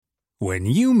When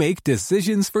you make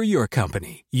decisions for your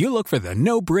company, you look for the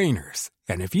no-brainers.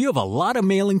 And if you have a lot of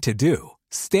mailing to do,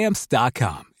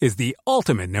 Stamps.com is the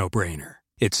ultimate no-brainer.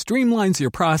 It streamlines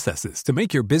your processes to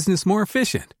make your business more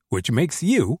efficient, which makes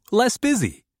you less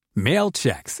busy. Mail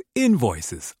checks,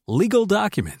 invoices, legal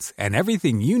documents, and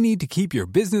everything you need to keep your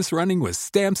business running with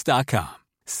Stamps.com.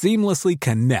 Seamlessly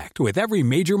connect with every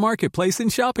major marketplace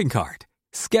and shopping cart.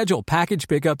 Schedule package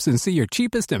pickups and see your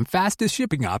cheapest and fastest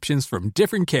shipping options from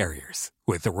different carriers,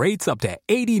 with rates up to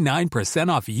 89%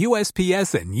 off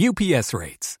USPS and UPS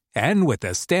rates. And with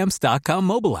the Stamps.com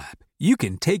mobile app, you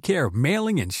can take care of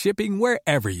mailing and shipping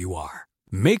wherever you are.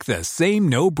 Make the same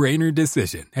no-brainer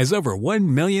decision as over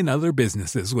 1 million other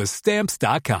businesses with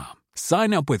Stamps.com.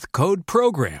 Sign up with code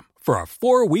PROGRAM for a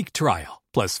 4-week trial,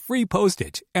 plus free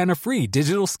postage and a free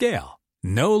digital scale.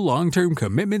 No long-term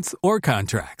commitments or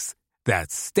contracts.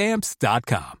 That's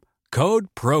Stamps.com. Code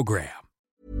PROGRAM.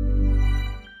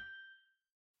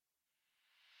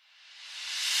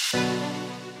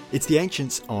 It's The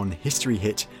Ancients on History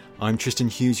Hit. I'm Tristan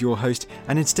Hughes, your host,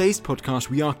 and in today's podcast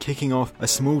we are kicking off a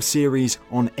small series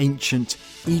on ancient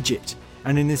Egypt.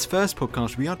 And in this first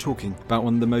podcast we are talking about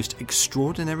one of the most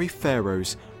extraordinary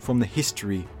pharaohs from the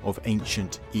history of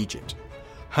ancient Egypt.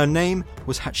 Her name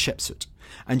was Hatshepsut,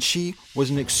 and she was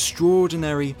an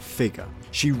extraordinary figure.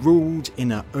 She ruled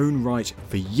in her own right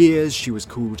for years. She was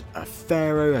called a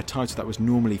pharaoh, a title that was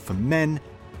normally for men.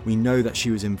 We know that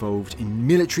she was involved in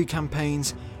military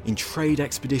campaigns, in trade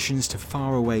expeditions to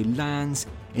faraway lands,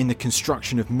 in the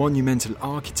construction of monumental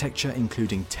architecture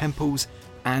including temples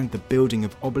and the building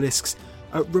of obelisks.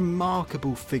 A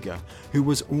remarkable figure who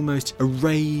was almost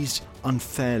erased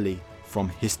unfairly from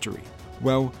history.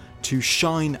 Well, to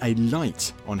shine a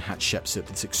light on Hatshepsut,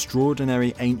 this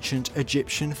extraordinary ancient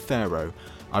Egyptian pharaoh,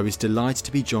 I was delighted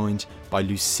to be joined by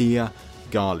Lucia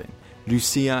Garlin.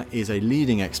 Lucia is a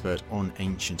leading expert on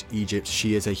ancient Egypt.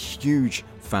 She is a huge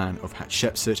fan of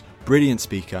Hatshepsut, brilliant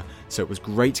speaker, so it was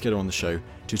great to get her on the show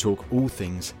to talk all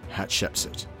things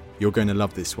Hatshepsut. You're going to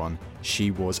love this one.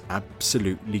 She was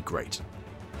absolutely great.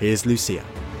 Here's Lucia.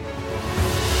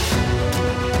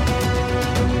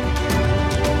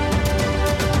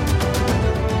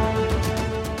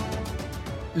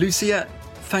 Lucia,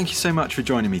 thank you so much for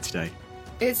joining me today.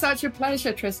 It's such a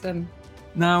pleasure, Tristan.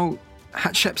 Now,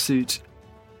 Hatshepsut,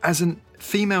 as a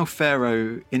female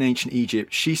pharaoh in ancient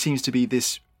Egypt, she seems to be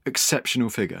this exceptional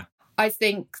figure. I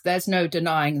think there's no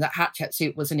denying that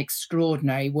Hatshepsut was an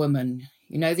extraordinary woman.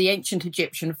 You know, the ancient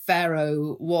Egyptian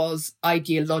pharaoh was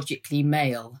ideologically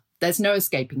male. There's no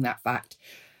escaping that fact.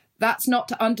 That's not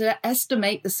to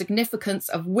underestimate the significance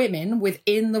of women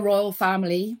within the royal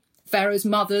family. Pharaoh's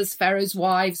mothers, Pharaoh's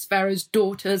wives, Pharaoh's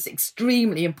daughters,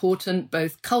 extremely important,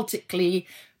 both cultically,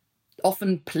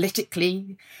 often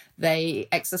politically. They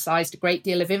exercised a great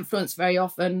deal of influence very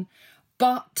often.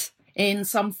 But in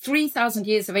some 3,000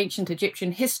 years of ancient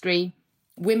Egyptian history,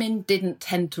 women didn't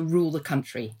tend to rule the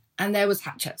country. And there was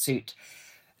Hatshepsut,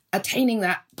 attaining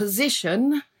that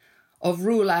position of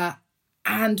ruler,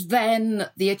 and then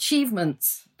the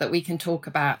achievements that we can talk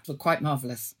about were quite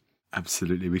marvellous.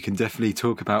 Absolutely. We can definitely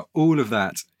talk about all of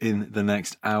that in the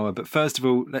next hour. But first of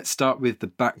all, let's start with the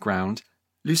background.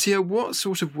 Lucia, what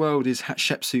sort of world is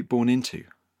Hatshepsut born into?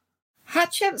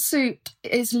 Hatshepsut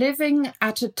is living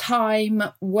at a time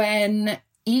when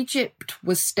Egypt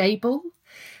was stable.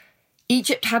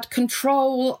 Egypt had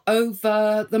control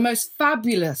over the most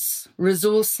fabulous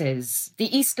resources,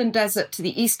 the eastern desert to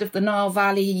the east of the Nile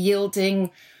Valley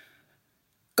yielding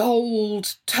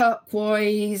gold,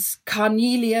 turquoise,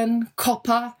 carnelian,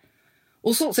 copper,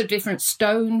 all sorts of different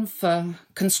stone for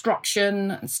construction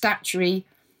and statuary.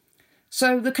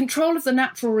 So the control of the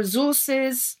natural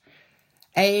resources,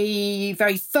 a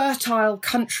very fertile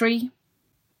country,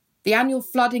 the annual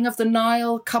flooding of the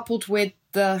Nile coupled with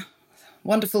the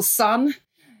wonderful sun,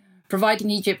 providing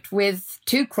Egypt with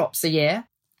 2 crops a year.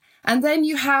 And then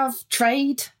you have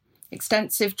trade,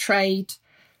 extensive trade,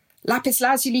 lapis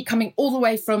lazuli coming all the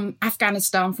way from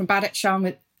Afghanistan, from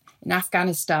Badakhshan in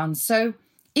Afghanistan. So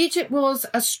Egypt was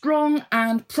a strong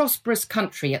and prosperous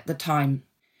country at the time.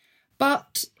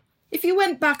 But if you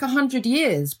went back 100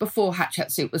 years before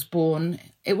Hatshepsut was born,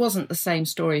 it wasn't the same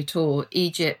story at all.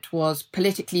 Egypt was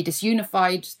politically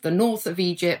disunified. The north of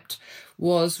Egypt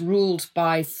was ruled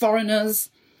by foreigners,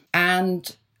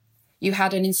 and you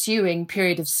had an ensuing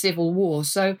period of civil war.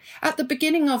 So at the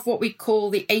beginning of what we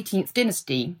call the 18th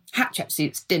dynasty,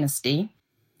 Hatshepsut's dynasty,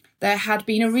 there had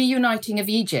been a reuniting of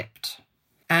Egypt.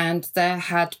 And there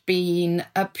had been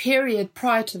a period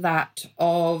prior to that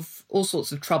of all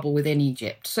sorts of trouble within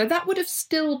Egypt. So that would have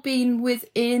still been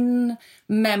within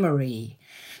memory.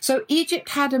 So Egypt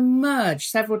had emerged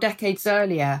several decades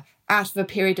earlier out of a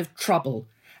period of trouble.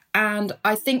 And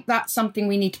I think that's something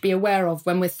we need to be aware of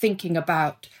when we're thinking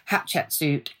about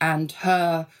Hatshepsut and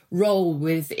her role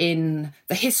within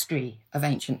the history of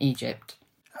ancient Egypt.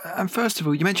 And first of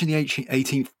all, you mentioned the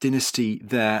 18th dynasty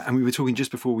there, and we were talking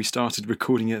just before we started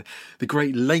recording the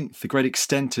great length, the great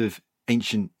extent of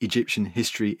ancient Egyptian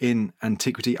history in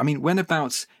antiquity. I mean,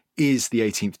 whenabouts is the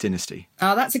 18th dynasty?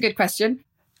 Oh, that's a good question.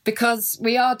 Because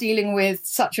we are dealing with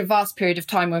such a vast period of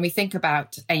time when we think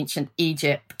about ancient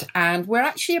Egypt. And we're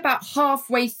actually about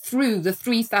halfway through the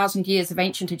 3,000 years of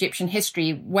ancient Egyptian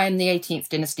history when the 18th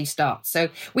dynasty starts. So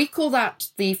we call that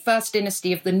the first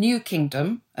dynasty of the New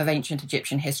Kingdom of ancient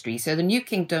Egyptian history. So the New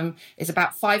Kingdom is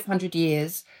about 500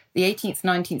 years, the 18th,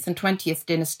 19th and 20th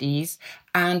dynasties.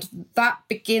 And that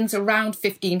begins around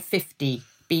 1550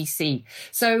 BC.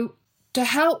 So to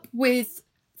help with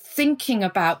thinking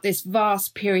about this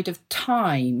vast period of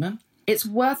time, it's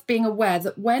worth being aware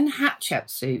that when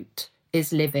Hatshepsut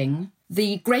is living,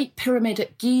 the Great Pyramid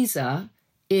at Giza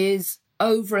is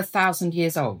over 1,000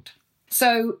 years old.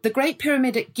 So the Great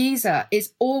Pyramid at Giza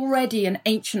is already an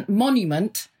ancient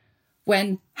monument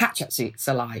when Hatshepsut's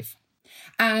alive.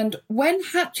 And when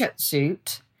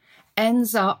Hatshepsut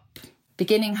ends up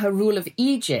beginning her rule of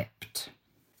Egypt,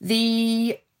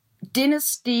 the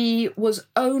dynasty was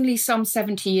only some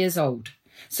 70 years old.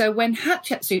 So when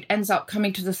Hatshepsut ends up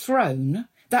coming to the throne,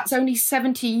 that's only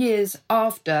 70 years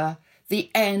after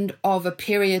the end of a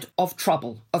period of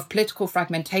trouble, of political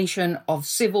fragmentation, of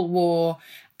civil war,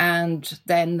 and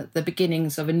then the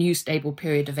beginnings of a new stable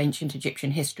period of ancient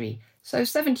Egyptian history. So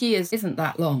 70 years isn't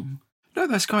that long. No,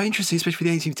 that's quite interesting, especially for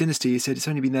the 18th dynasty. You said it's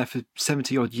only been there for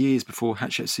 70 odd years before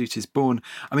Hatshepsut is born.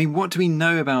 I mean, what do we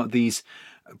know about these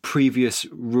previous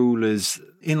rulers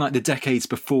in like the decades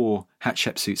before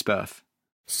Hatshepsut's birth?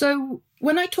 So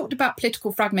when I talked about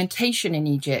political fragmentation in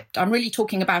Egypt, I'm really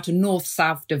talking about a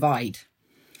north-south divide.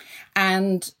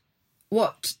 And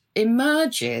what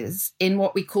emerges in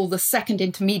what we call the second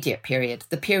intermediate period,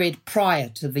 the period prior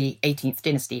to the 18th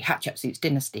dynasty, Hatshepsut's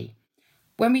dynasty.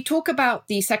 When we talk about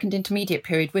the second intermediate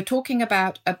period, we're talking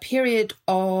about a period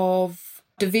of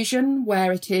division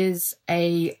where it is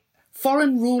a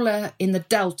foreign ruler in the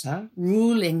delta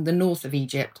ruling the north of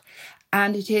Egypt,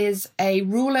 and it is a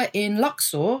ruler in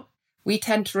Luxor. We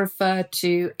tend to refer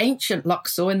to ancient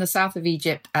Luxor in the south of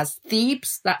Egypt as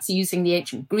Thebes. That's using the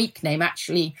ancient Greek name.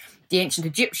 Actually, the ancient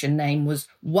Egyptian name was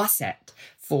Waset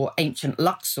for ancient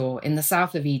Luxor in the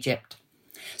south of Egypt.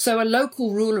 So a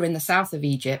local ruler in the south of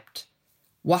Egypt,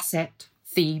 Waset,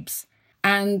 Thebes,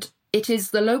 and it is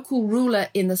the local ruler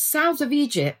in the south of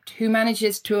Egypt who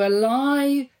manages to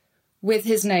ally with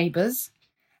his neighbours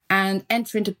and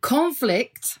enter into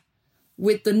conflict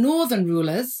with the northern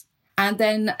rulers, and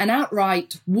then an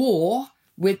outright war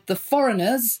with the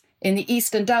foreigners in the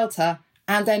eastern delta,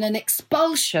 and then an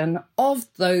expulsion of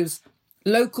those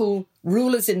local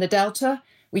rulers in the delta.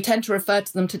 We tend to refer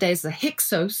to them today as the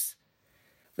Hyksos.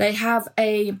 They have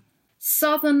a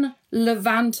southern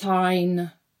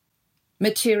Levantine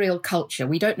material culture.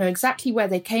 We don't know exactly where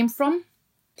they came from,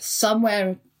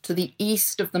 somewhere to the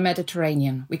east of the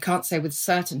Mediterranean. We can't say with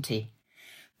certainty.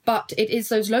 But it is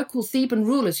those local Theban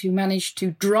rulers who managed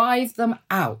to drive them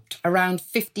out around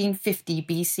 1550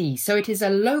 BC. So it is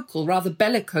a local, rather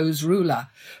bellicose ruler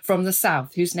from the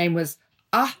south whose name was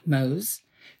Ahmose,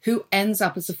 who ends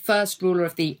up as the first ruler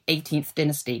of the 18th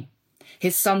dynasty.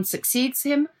 His son succeeds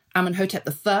him, Amenhotep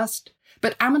I,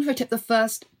 but Amenhotep I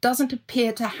doesn't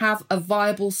appear to have a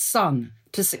viable son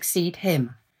to succeed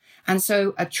him. And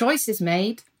so a choice is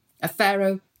made, a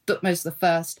pharaoh, Thutmose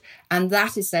I, and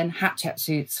that is then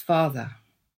Hatshepsut's father.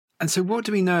 And so what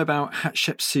do we know about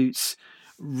Hatshepsut's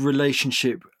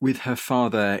relationship with her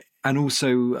father and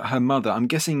also her mother? I'm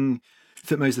guessing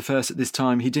Thutmose I at this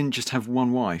time, he didn't just have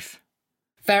one wife.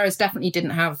 Pharaohs definitely didn't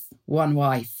have one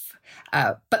wife,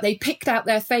 but they picked out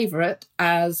their favourite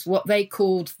as what they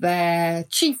called their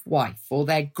chief wife or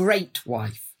their great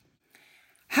wife.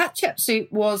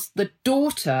 Hatshepsut was the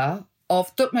daughter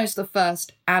of Thutmose I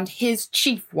and his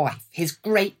chief wife, his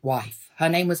great wife. Her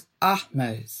name was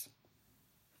Ahmose.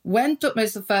 When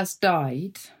Thutmose I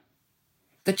died,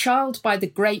 the child by the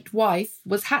great wife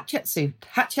was Hatshepsut.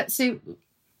 Hatshepsut,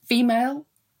 female,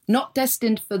 not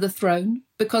destined for the throne,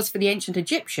 because for the ancient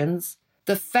Egyptians,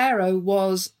 the pharaoh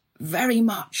was very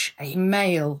much a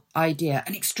male idea,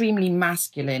 an extremely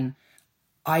masculine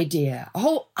idea, a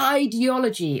whole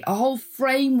ideology, a whole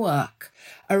framework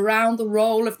around the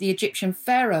role of the Egyptian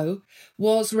pharaoh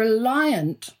was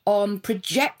reliant on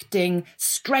projecting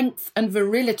strength and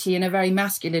virility in a very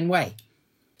masculine way.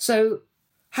 So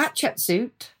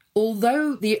Hatshepsut,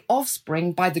 although the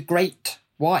offspring by the great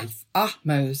wife,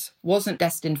 Ahmose, wasn't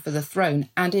destined for the throne,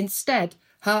 and instead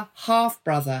her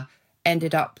half-brother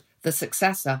ended up the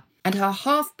successor. And her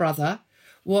half-brother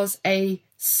was a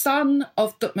son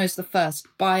of Thutmose I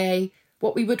by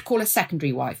what we would call a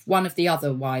secondary wife, one of the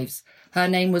other wives. Her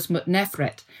name was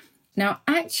Mutnefret. Now,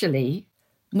 actually,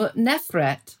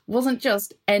 Mutnefret wasn't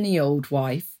just any old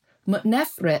wife.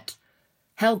 Mutnefret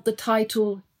held the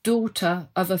title daughter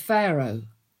of a pharaoh.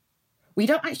 We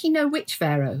don't actually know which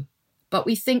pharaoh, but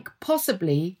we think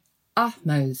possibly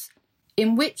Ahmose,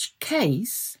 in which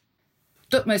case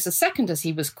Thutmose II, as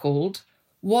he was called,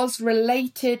 was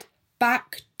related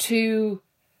back to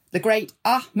the great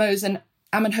Ahmose and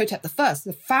Amenhotep I,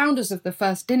 the founders of the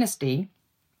first dynasty,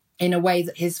 in a way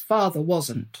that his father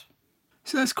wasn't.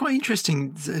 So that's quite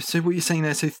interesting. So what you're saying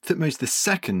there, so Thutmose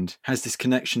II has this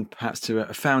connection perhaps to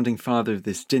a founding father of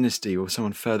this dynasty or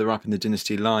someone further up in the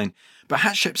dynasty line. But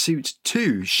Hatshepsut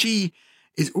too, she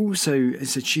is also,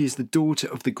 so she is the daughter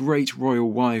of the great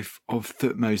royal wife of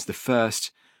Thutmose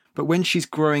I. But when she's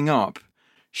growing up,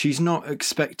 she's not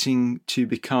expecting to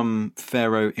become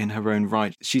pharaoh in her own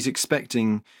right. She's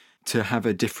expecting to have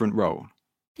a different role.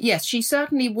 Yes, she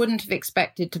certainly wouldn't have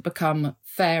expected to become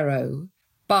pharaoh,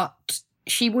 but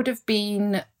she would have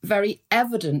been very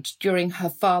evident during her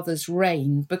father's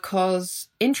reign because,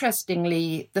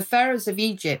 interestingly, the pharaohs of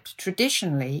Egypt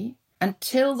traditionally,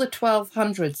 until the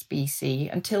 1200s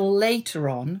BC, until later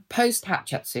on,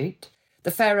 post-Hatshepsut,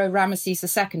 the pharaoh Ramesses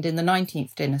II in the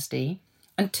 19th dynasty,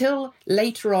 until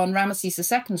later on Ramesses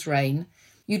II's reign,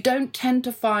 you don't tend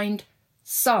to find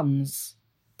sons,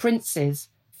 princes,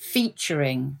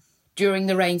 featuring during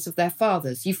the reigns of their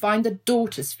fathers. You find the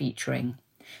daughters featuring.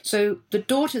 So the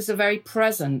daughters are very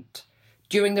present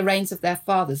during the reigns of their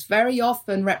fathers, very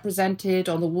often represented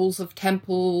on the walls of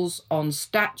temples, on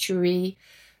statuary,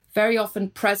 very often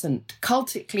present,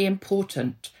 cultically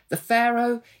important. The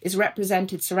pharaoh is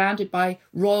represented surrounded by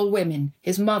royal women,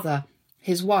 his mother,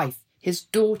 his wife, his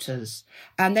daughters,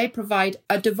 and they provide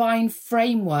a divine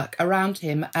framework around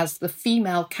him as the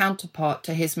female counterpart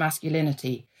to his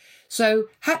masculinity. So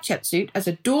Hatshepsut, as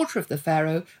a daughter of the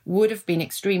pharaoh, would have been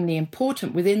extremely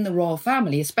important within the royal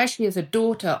family, especially as a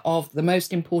daughter of the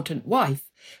most important wife.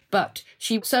 But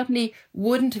she certainly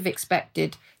wouldn't have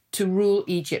expected to rule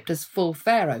Egypt as full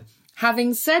pharaoh.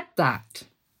 Having said that,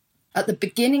 at the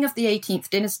beginning of the 18th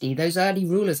dynasty, those early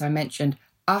rulers I mentioned,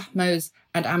 Ahmose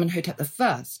and Amenhotep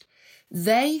I,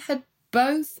 they had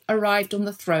both arrived on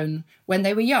the throne when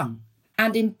they were young.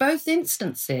 And in both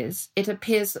instances, it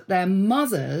appears that their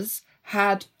mothers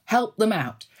had helped them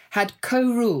out, had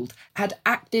co-ruled, had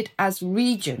acted as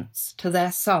regents to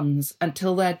their sons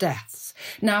until their deaths.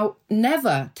 Now,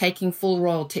 never taking full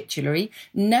royal titulary,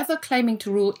 never claiming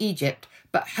to rule Egypt,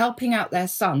 but helping out their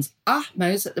sons.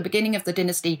 Ahmose, at the beginning of the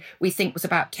dynasty, we think was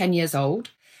about 10 years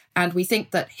old. And we think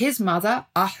that his mother,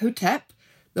 Ahotep,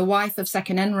 the wife of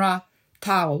Sekenenra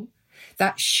Tao,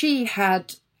 that she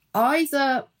had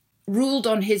either ruled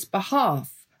on his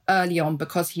behalf early on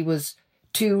because he was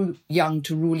too young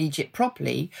to rule Egypt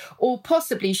properly, or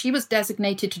possibly she was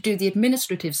designated to do the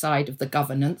administrative side of the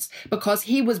governance because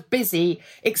he was busy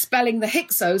expelling the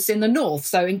Hyksos in the north,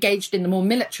 so engaged in the more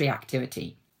military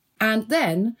activity. And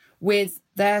then, with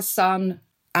their son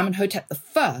Amenhotep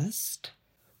I,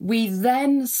 we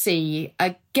then see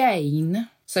again,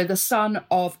 so the son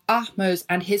of Ahmose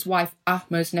and his wife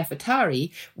Ahmose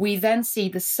Nefertari, we then see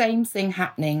the same thing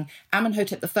happening.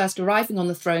 Amenhotep I arriving on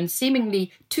the throne,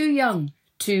 seemingly too young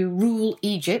to rule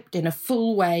Egypt in a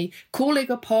full way,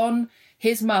 calling upon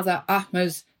his mother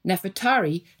Ahmose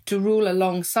Nefertari to rule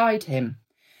alongside him.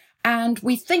 And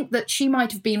we think that she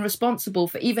might have been responsible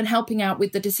for even helping out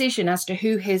with the decision as to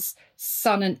who his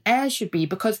son and heir should be,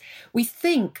 because we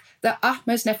think that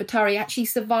Ahmose Nefertari actually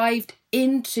survived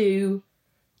into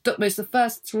Thutmose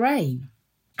I's reign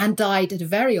and died at a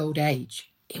very old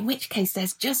age, in which case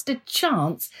there's just a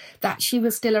chance that she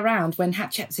was still around when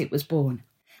Hatshepsut was born.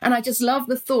 And I just love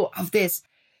the thought of this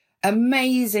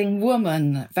amazing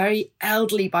woman, very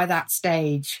elderly by that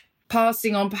stage,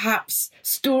 passing on perhaps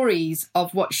stories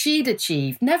of what she'd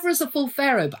achieved, never as a full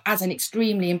pharaoh, but as an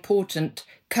extremely important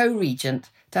co-regent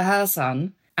to her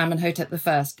son, Amenhotep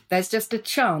I. There's just a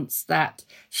chance that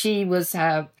she was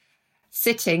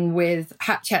sitting with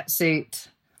Hatshepsut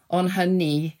on her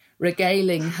knee,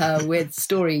 regaling her with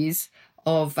stories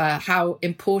of how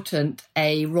important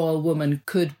a royal woman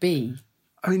could be.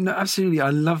 I mean, absolutely. I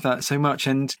love that so much.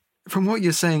 And from what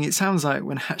you're saying, it sounds like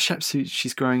when Hatshepsut,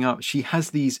 she's growing up, she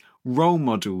has these role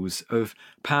models of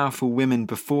powerful women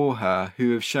before her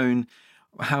who have shown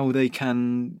how they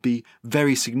can be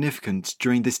very significant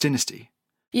during this dynasty.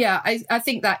 Yeah, I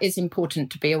think that is important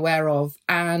to be aware of.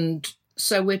 And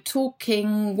so we're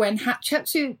talking when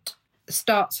Hatshepsut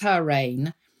starts her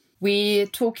reign, we're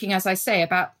talking, as I say,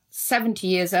 about 70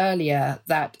 years earlier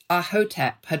that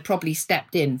Ahotep had probably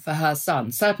stepped in for her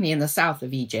son, certainly in the south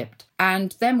of Egypt.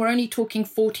 And then we're only talking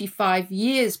 45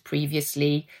 years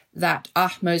previously that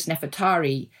Ahmose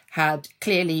Nefertari had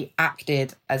clearly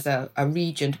acted as a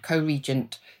regent,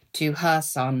 co-regent to her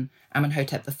son,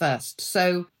 Amenhotep I.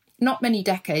 So not many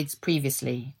decades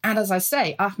previously. And as I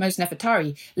say, Ahmose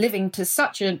Nefertari living to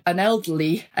such an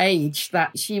elderly age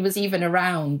that she was even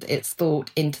around, it's thought,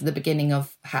 into the beginning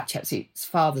of Hatshepsut's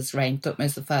father's reign,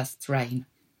 Thutmose I's reign.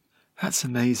 That's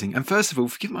amazing. And first of all,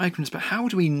 forgive my ignorance, but how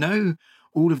do we know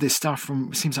all of this stuff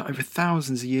from, seems like over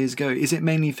thousands of years ago? Is it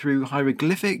mainly through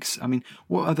hieroglyphics? I mean,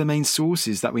 what are the main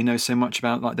sources that we know so much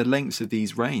about, like the lengths of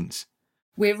these reigns?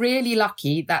 We're really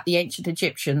lucky that the ancient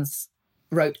Egyptians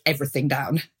wrote everything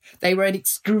down. They were an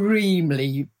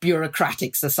extremely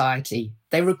bureaucratic society.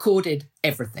 They recorded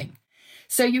everything.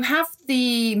 So you have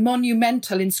the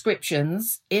monumental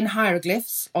inscriptions in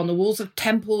hieroglyphs on the walls of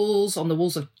temples, on the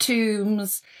walls of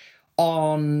tombs,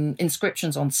 on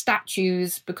inscriptions on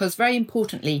statues, because very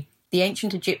importantly, the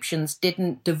ancient Egyptians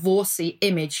didn't divorce the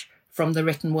image from the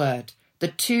written word. The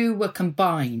two were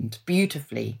combined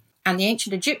beautifully. And the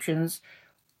ancient Egyptians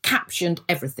captioned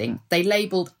everything. They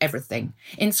labelled everything.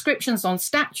 Inscriptions on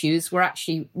statues were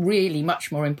actually really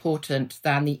much more important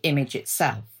than the image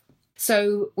itself.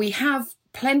 So we have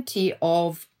plenty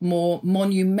of more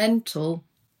monumental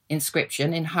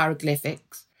inscription in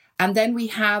hieroglyphics. And then we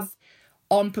have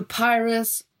on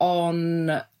papyrus,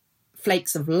 on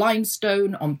flakes of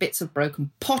limestone, on bits of broken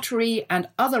pottery and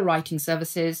other writing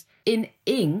surfaces in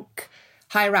ink,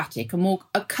 hieratic,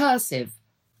 a cursive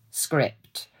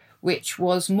script, which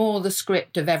was more the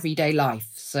script of everyday life.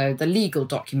 So the legal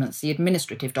documents, the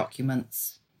administrative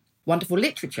documents, wonderful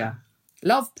literature,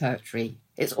 love poetry,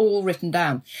 it's all written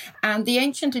down. And the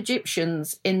ancient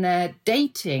Egyptians, in their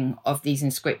dating of these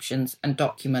inscriptions and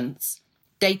documents,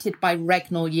 dated by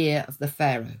regnal year of the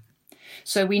pharaoh.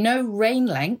 So we know reign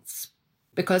lengths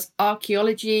because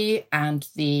archaeology and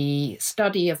the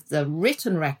study of the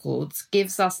written records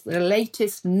gives us the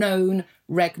latest known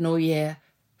regnal year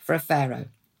for a pharaoh.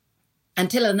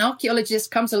 Until an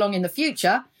archaeologist comes along in the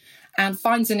future and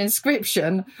finds an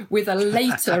inscription with a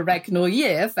later regnal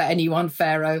year for any one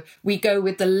pharaoh, we go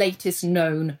with the latest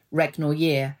known regnal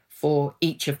year for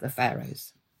each of the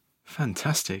pharaohs.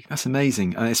 Fantastic. That's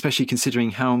amazing, especially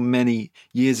considering how many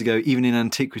years ago, even in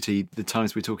antiquity, the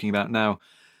times we're talking about now.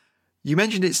 You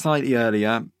mentioned it slightly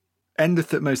earlier. End of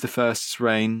Thutmose I's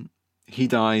reign. He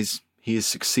dies. He is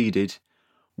succeeded.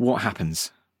 What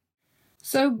happens?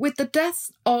 So with the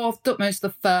death of Thutmose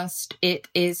I, it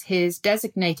is his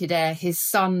designated heir, his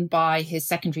son by his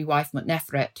secondary wife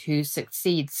Mutnefret, who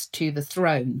succeeds to the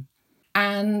throne.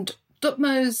 And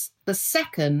Thutmose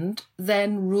II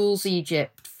then rules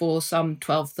Egypt for some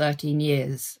 12, 13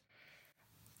 years.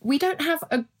 We don't have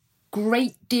a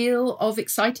great deal of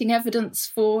exciting evidence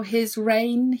for his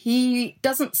reign. He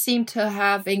doesn't seem to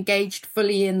have engaged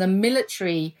fully in the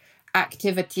military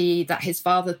activity that his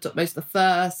father, Thutmose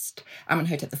I,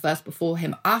 Amenhotep I before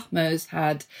him, Ahmose,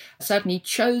 had certainly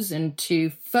chosen to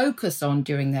focus on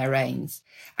during their reigns.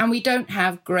 And we don't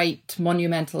have great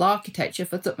monumental architecture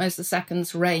for Thutmose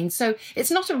II's reign. So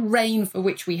it's not a reign for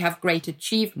which we have great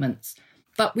achievements.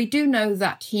 But we do know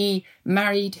that he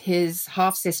married his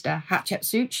half-sister,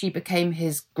 Hatshepsut. She became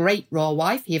his great royal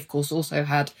wife. He, of course, also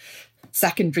had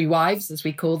secondary wives, as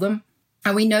we call them.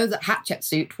 And we know that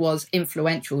Hatshepsut was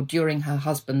influential during her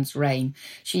husband's reign.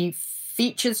 She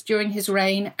features during his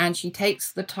reign and she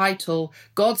takes the title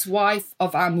God's Wife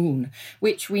of Amun,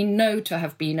 which we know to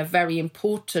have been a very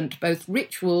important both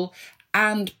ritual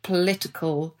and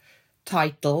political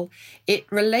title. It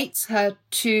relates her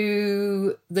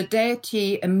to the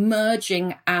deity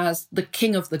emerging as the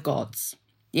king of the gods.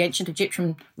 The ancient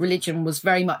Egyptian religion was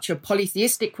very much a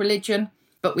polytheistic religion,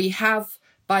 but we have,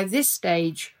 by this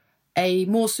stage, a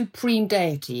more supreme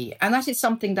deity. And that is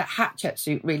something that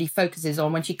Hatshepsut really focuses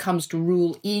on when she comes to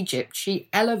rule Egypt. She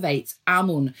elevates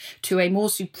Amun to a more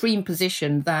supreme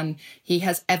position than he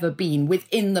has ever been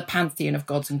within the pantheon of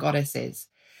gods and goddesses.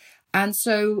 And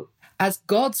so, as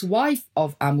God's wife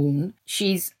of Amun,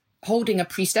 she's holding a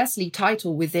priestessly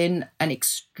title within an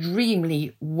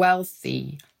extremely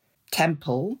wealthy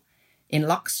temple in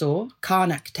Luxor,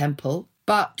 Karnak temple,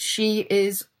 but she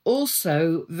is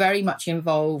also very much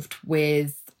involved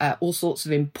with all sorts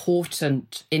of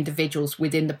important individuals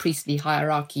within the priestly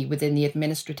hierarchy, within the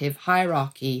administrative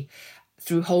hierarchy,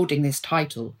 through holding this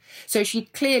title. So she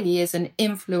clearly is an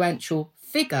influential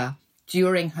figure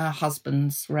during her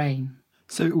husband's reign.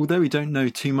 So although we don't know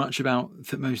too much about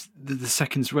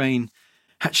Thutmose II's reign,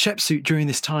 Hatshepsut during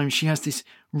this time, she has this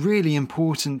really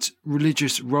important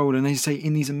religious role, and they say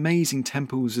in these amazing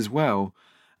temples as well.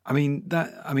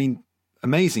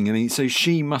 Amazing. So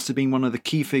she must have been one of the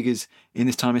key figures in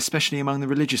this time, especially among the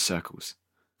religious circles.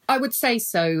 I would say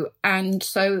so. And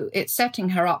so it's setting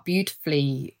her up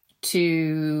beautifully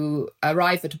to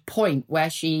arrive at a point where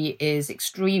she is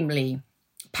extremely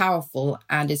powerful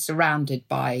and is surrounded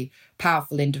by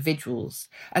powerful individuals.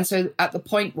 And so at the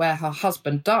point where her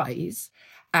husband dies,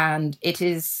 and it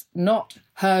is not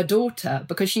her daughter,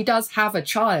 because she does have a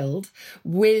child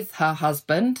with her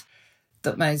husband,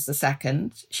 Thutmose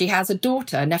II. She has a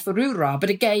daughter, Neferura,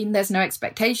 but again, there's no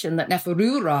expectation that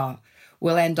Neferura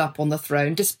will end up on the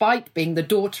throne, despite being the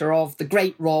daughter of the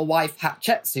great royal wife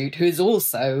Hatshepsut, who is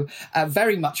also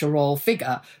very much a royal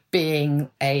figure, being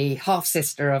a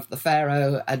half-sister of the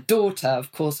Pharaoh, a daughter,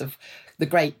 of course, of the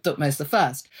great Thutmose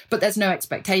I. But there's no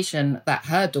expectation that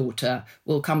her daughter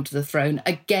will come to the throne.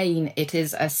 Again, it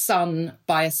is a son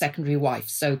by a secondary wife.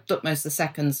 So Thutmose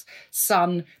II's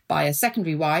son by a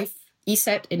secondary wife,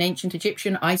 Iset in ancient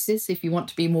Egyptian, Isis, if you want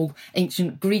to be more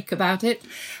ancient Greek about it.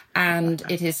 And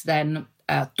it is then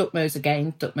Thutmose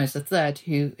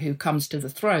III, who comes to the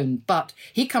throne. But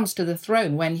he comes to the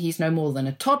throne when he's no more than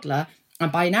a toddler.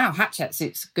 And by now,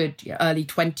 Hatshepsut's good early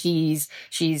 20s.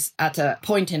 She's at a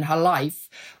point in her life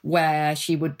where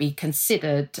she would be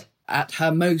considered at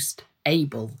her most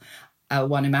able.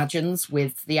 One imagines,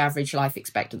 with the average life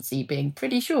expectancy being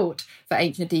pretty short for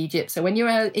ancient Egypt. So when you're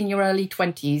in your early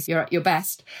 20s, you're at your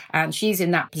best. And she's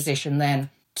in that position then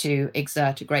to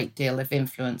exert a great deal of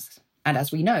influence. And as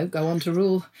we know, go on to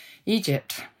rule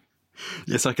Egypt.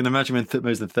 Yes, I can imagine when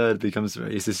Thutmose III becomes,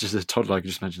 is this just a toddler? I can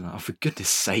just imagine that. Oh, for goodness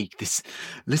sake, this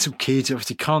little kid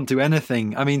obviously can't do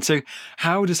anything. I mean, so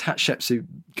how does Hatshepsut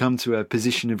come to a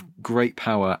position of great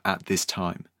power at this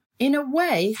time? In a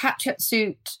way,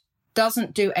 Hatshepsut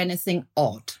doesn't do anything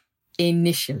odd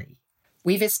initially.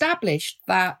 We've established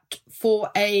that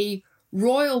for a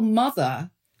royal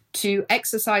mother to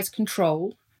exercise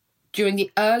control during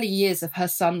the early years of her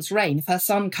son's reign, if her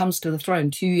son comes to the throne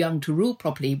too young to rule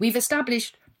properly, we've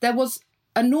established there was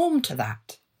a norm to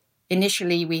that.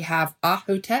 Initially, we have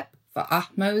Ahotep for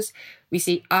Ahmose. We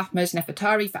see Ahmose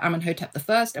Nefertari for Amenhotep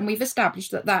I, and we've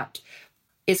established that that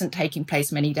isn't taking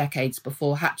place many decades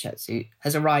before Hatshepsut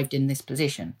has arrived in this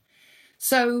position.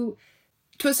 So,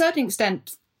 to a certain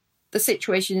extent, the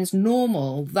situation is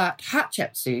normal that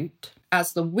Hatshepsut,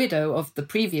 as the widow of the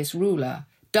previous ruler,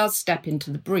 does step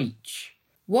into the breach.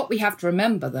 What we have to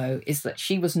remember, though, is that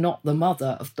she was not the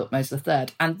mother of Thutmose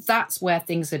III, and that's where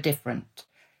things are different.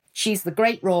 She's the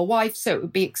great royal wife, so it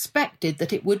would be expected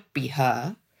that it would be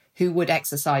her who would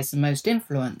exercise the most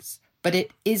influence, but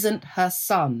it isn't her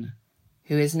son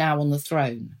who is now on the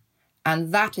throne.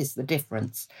 And that is the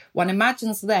difference. One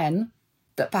imagines then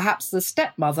that perhaps the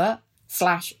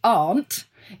stepmother/aunt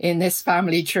in this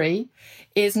family tree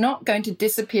is not going to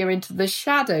disappear into the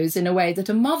shadows in a way that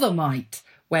a mother might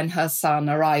when her son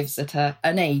arrives at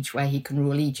an age where he can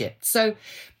rule Egypt. So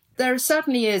there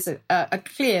certainly is a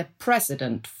clear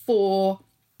precedent for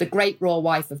the great royal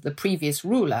wife of the previous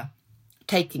ruler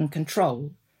taking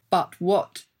control. But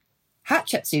what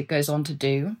Hatshepsut goes on to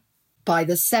do, by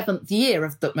the 7th year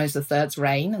of Thutmose III's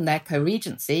reign and their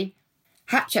co-regency,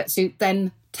 Hatshepsut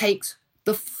then takes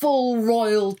the full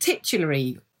royal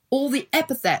titulary, all the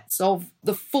epithets of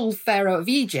the full Pharaoh of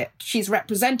Egypt. She's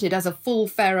represented as a full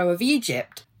Pharaoh of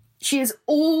Egypt. She is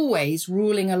always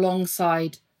ruling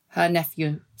alongside her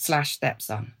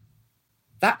nephew/stepson.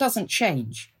 That doesn't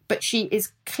change, but she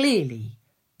is clearly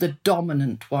the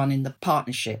dominant one in the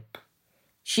partnership.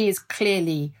 She is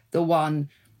clearly the one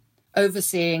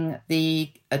overseeing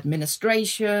the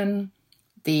administration,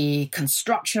 the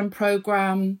construction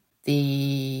program,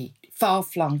 the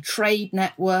far-flung trade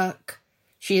network.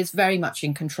 She is very much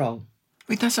in control.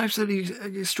 I mean, that's absolutely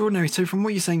extraordinary. So from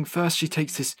what you're saying, first she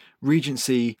takes this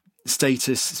regency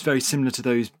status. It's very similar to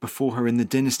those before her in the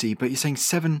dynasty. But you're saying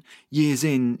 7 years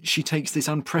in, she takes this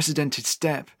unprecedented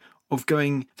step of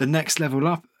going the next level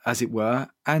up, as it were,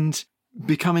 and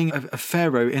becoming a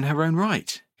pharaoh in her own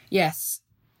right. Yes,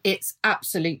 it's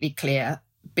absolutely clear,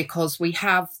 because we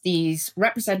have these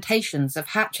representations of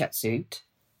Hatshepsut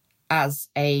as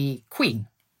a queen,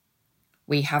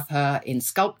 We have her in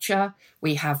sculpture.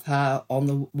 We have her on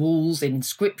the walls in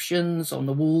inscriptions, on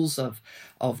the walls of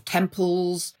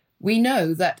temples. We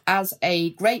know that as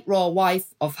a great royal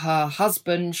wife of her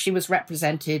husband, she was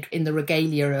represented in the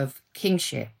regalia of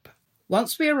kingship.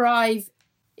 Once we arrive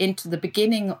into the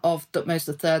beginning of Thutmose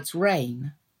III's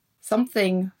reign,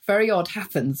 something very odd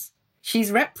happens.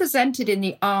 She's represented in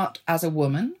the art as a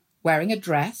woman wearing a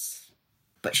dress,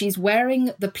 but she's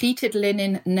wearing the pleated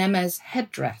linen Nemes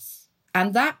headdress.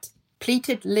 And that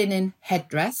pleated linen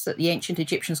headdress that the ancient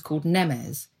Egyptians called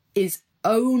Nemes is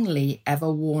only ever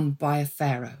worn by a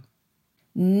pharaoh.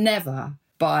 Never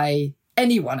by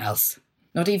anyone else,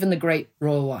 not even the great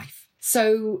royal wife.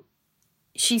 So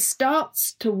she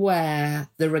starts to wear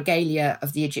the regalia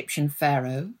of the Egyptian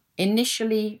pharaoh,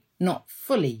 initially not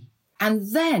fully.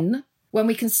 And then, when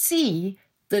we can see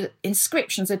the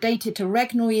inscriptions are dated to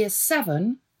regnal year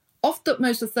 7 of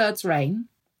Thutmose III's reign,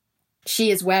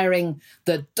 she is wearing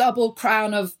the double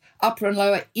crown of Upper and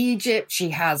Lower Egypt.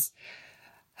 She has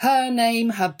her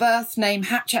name, her birth name,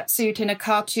 Hatshepsut, in a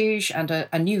cartouche, and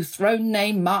a new throne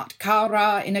name, Mart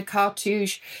Kara, in a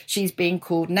cartouche. She's being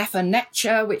called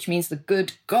Nefer-Netcher, which means the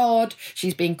good god.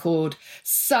 She's being called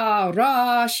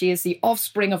Sarah. She is the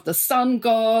offspring of the sun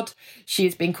god. She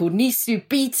is being called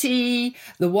Nisubiti,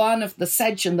 the one of the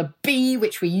sedge and the bee,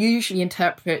 which we usually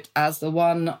interpret as the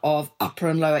one of Upper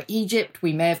and Lower Egypt.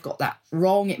 We may have got that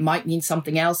wrong. It might mean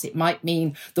something else. It might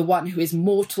mean the one who is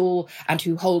mortal and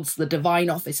who holds the divine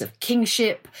office of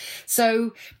kingship.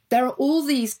 So there are all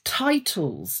these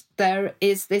titles. There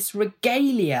is this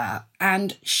regalia,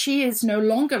 and she is no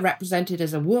longer represented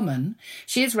as a woman.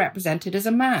 She is represented as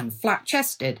a man,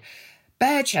 flat-chested,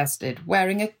 bare-chested,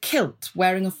 wearing a kilt,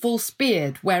 wearing a false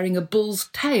beard, wearing a bull's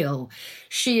tail.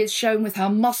 She is shown with her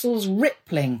muscles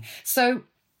rippling. So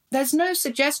there's no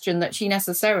suggestion that she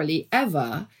necessarily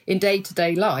ever, in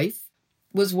day-to-day life,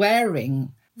 was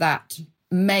wearing that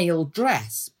male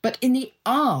dress. But in the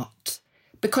art,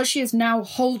 because she is now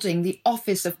holding the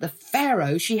office of the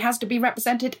pharaoh, she has to be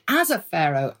represented as a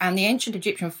pharaoh. And the ancient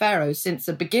Egyptian pharaoh, since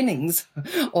the beginnings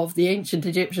of the ancient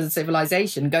Egyptian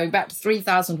civilization, going back to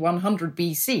 3100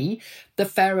 BC, the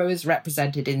pharaoh is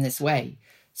represented in this way.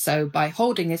 So by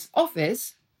holding this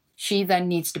office, she then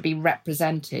needs to be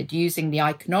represented using the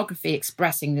iconography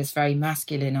expressing this very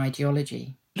masculine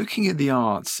ideology. Looking at the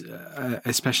arts,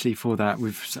 especially for that,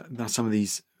 with some of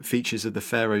these features of the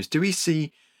pharaohs, do we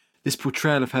see this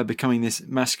portrayal of her becoming this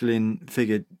masculine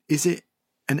figure? Is it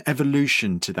an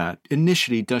evolution to that?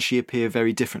 Initially, does she appear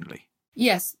very differently?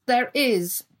 Yes, there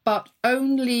is, but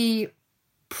only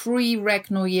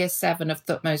pre-regnal year 7 of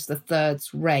Thutmose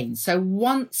III's reign. So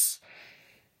once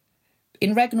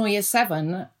in regnal year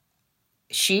 7,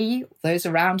 she, those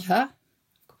around her,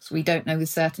 so we don't know with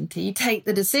certainty, take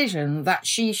the decision that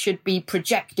she should be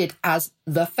projected as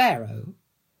the pharaoh.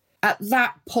 At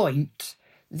that point,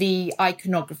 the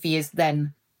iconography is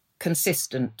then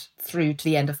consistent through to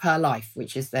the end of her life,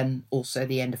 which is then also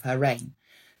the end of her reign.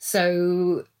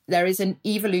 So there is an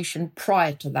evolution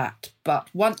prior to that. But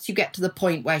once you get to the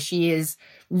point where she is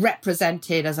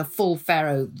represented as a full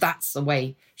pharaoh, that's the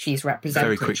way she's represented.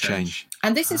 Very quick change.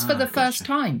 And this is for the first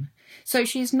time. So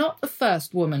she's not the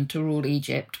first woman to rule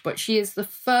Egypt, but she is the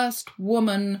first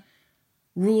woman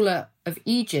ruler of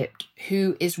Egypt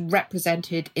who is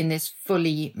represented in this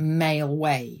fully male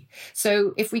way.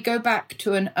 So if we go back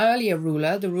to an earlier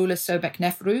ruler, the ruler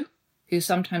Sobek-Neferu, who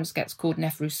sometimes gets called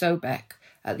Neferu-Sobek,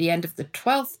 at the end of the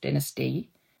 12th dynasty,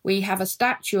 we have a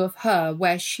statue of her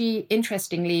where she,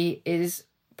 interestingly, is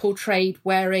portrayed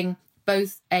wearing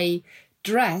both a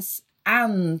dress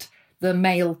and the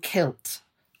male kilt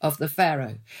of the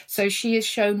pharaoh. So she is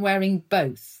shown wearing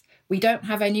both. We don't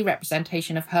have any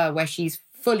representation of her where she's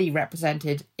fully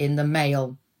represented in the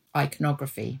male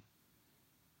iconography.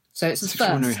 So it's a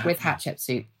first with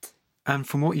Hatshepsut. And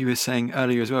from what you were saying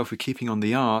earlier as well, if we're keeping on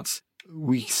the arts,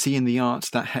 we see in the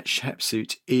arts that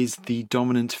Hatshepsut is the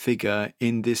dominant figure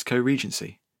in this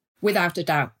co-regency. Without a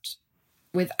doubt.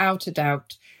 Without a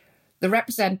doubt. The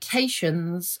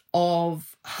representations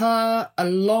of her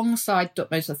alongside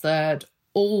Thutmose III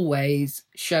always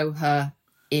show her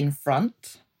in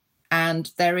front.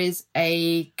 And there is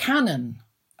a canon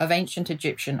of ancient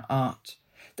Egyptian art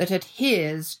that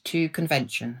adheres to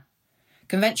convention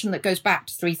that goes back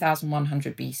to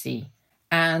 3100 BC.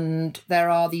 And there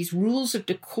are these rules of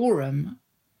decorum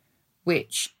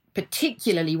which,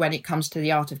 particularly when it comes to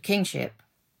the art of kingship,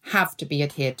 have to be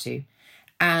adhered to.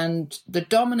 And the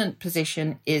dominant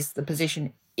position is the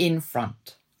position in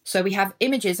front. So we have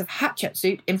images of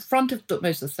Hatshepsut in front of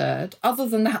Thutmose III. Other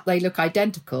than that, they look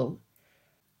identical.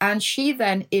 And she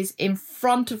then is in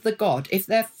front of the god. If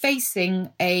they're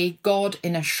facing a god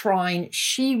in a shrine,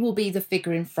 she will be the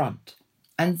figure in front.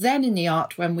 And then in the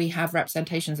art, when we have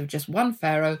representations of just one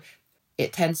pharaoh,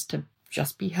 it tends to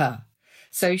just be her.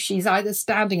 So she's either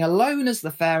standing alone as the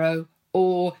pharaoh,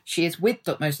 or she is with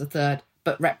Thutmose III,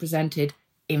 but represented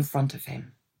in front of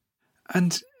him.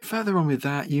 And further on with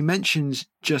that, you mentioned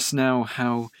just now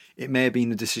how it may have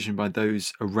been a decision by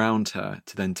those around her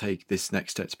to then take this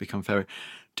next step to become pharaoh.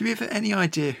 Do we have any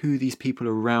idea who these people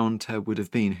around her would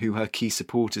have been, who her key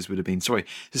supporters would have been? Sorry,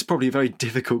 this is probably a very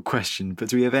difficult question, but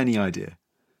do we have any idea?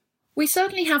 We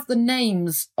certainly have the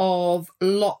names of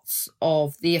lots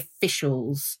of the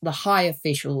officials, the high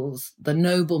officials, the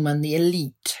noblemen, the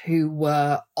elite who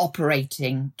were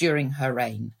operating during her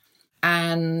reign.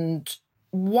 And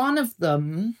one of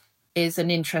them is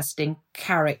an interesting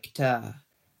character,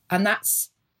 and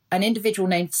that's an individual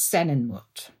named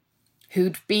Senenmut,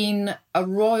 who'd been a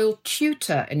royal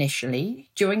tutor initially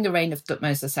during the reign of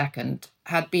Thutmose II,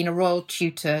 had been a royal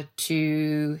tutor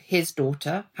to his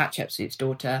daughter, Hatshepsut's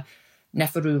daughter,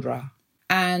 Neferura.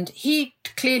 And he'd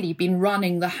clearly been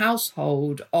running the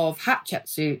household of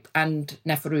Hatshepsut and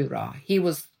Neferura. He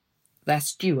was their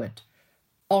steward.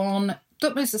 On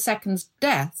Thutmose II's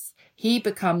death, he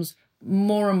becomes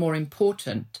more and more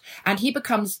important, and he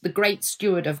becomes the great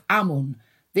steward of Amun,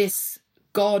 this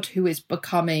god who is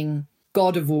becoming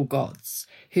god of all gods,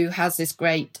 who has this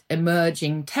great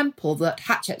emerging temple that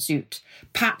Hatshepsut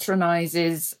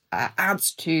patronizes,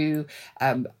 adds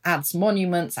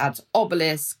monuments, adds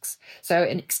obelisks. So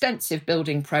an extensive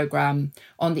building program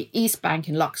on the East Bank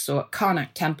in Luxor at Karnak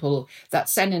Temple that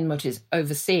Senenmut is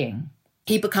overseeing.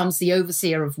 He becomes the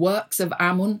overseer of works of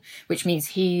Amun, which means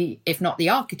he, if not the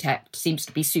architect, seems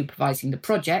to be supervising the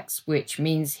projects, which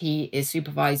means he is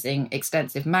supervising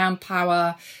extensive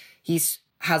manpower. He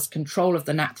has control of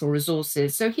the natural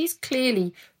resources. So he's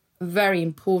clearly very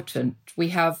important. We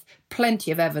have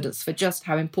plenty of evidence for just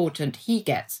how important he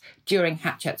gets during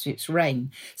Hatshepsut's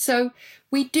reign. So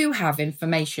we do have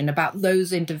information about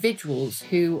those individuals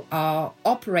who are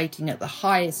operating at the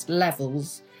highest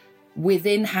levels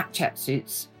within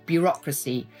Hatshepsut's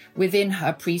bureaucracy, within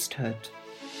her priesthood.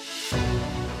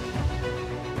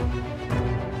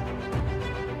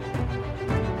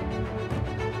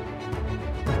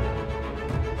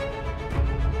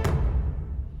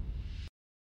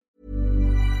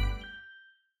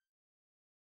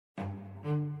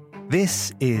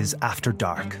 This is After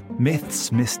Dark,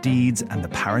 Myths, Misdeeds and the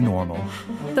Paranormal.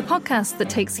 The podcast that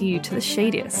takes you to the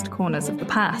shadiest corners of the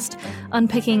past,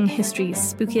 unpicking history's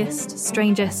spookiest,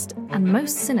 strangest and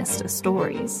most sinister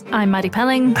stories. I'm Maddie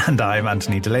Pelling. And I'm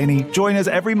Anthony Delaney. Join us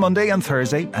every Monday and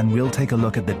Thursday and we'll take a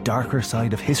look at the darker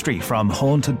side of history, from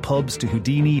haunted pubs to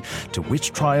Houdini to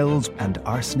witch trials and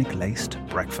arsenic-laced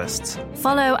breakfasts.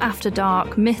 Follow After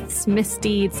Dark, Myths,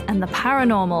 Misdeeds and the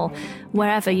Paranormal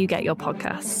wherever you get your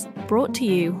podcasts. Brought to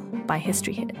you by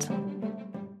History Hit.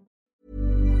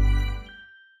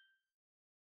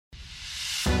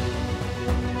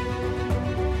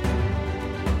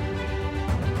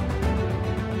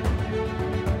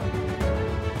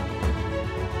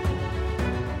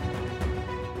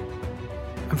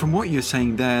 And from what you're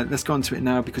saying there, let's go on to it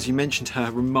now, because you mentioned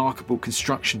her remarkable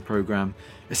construction program,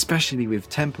 especially with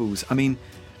temples. I mean,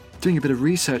 doing a bit of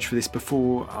research for this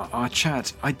before our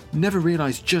chat, I never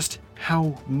realised just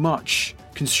how much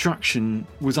construction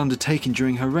was undertaken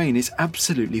during her reign. It's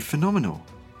absolutely phenomenal.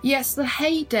 Yes, the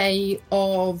heyday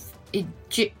of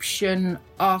Egyptian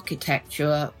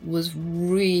architecture was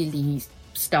really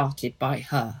started by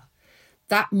her.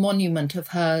 That monument of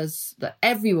hers that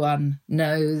everyone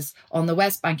knows on the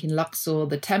West Bank in Luxor,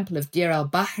 the Temple of Dir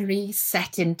el-Bahri,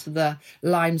 set into the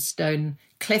limestone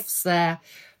cliffs there.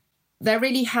 There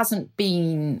really hasn't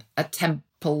been a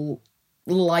temple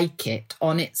like it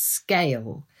on its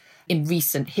scale in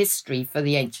recent history for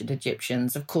the ancient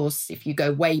Egyptians. Of course, if you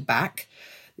go way back,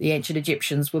 the ancient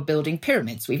Egyptians were building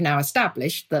pyramids. We've now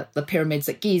established that the pyramids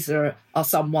at Giza are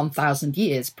some 1,000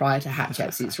 years prior to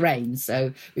Hatshepsut's reign.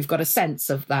 So we've got a sense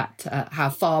of that,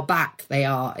 how far back they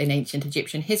are in ancient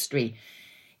Egyptian history.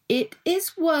 It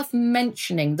is worth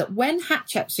mentioning that when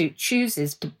Hatshepsut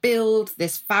chooses to build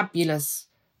this fabulous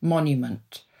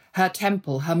monument, her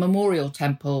temple, her memorial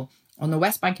temple on the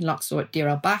West Bank in Luxor at Dir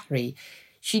el-Bahri,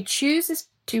 she chooses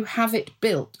to have it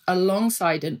built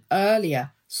alongside an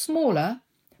earlier, smaller,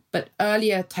 but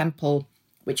earlier temple,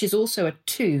 which is also a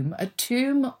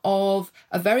tomb of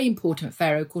a very important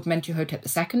pharaoh called Mentuhotep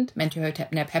II,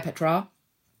 Mentuhotep Neb-Hepet-Ra.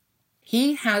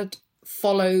 He had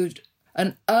followed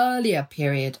an earlier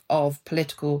period of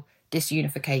political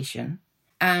disunification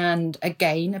and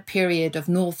again a period of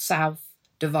north-south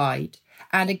divide.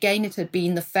 And again, it had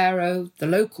been the Pharaoh, the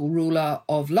local ruler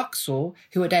of Luxor,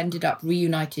 who had ended up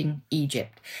reuniting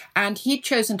Egypt. And he'd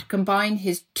chosen to combine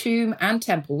his tomb and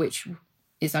temple, which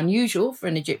is unusual for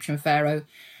an Egyptian pharaoh.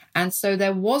 And so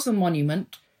there was a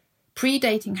monument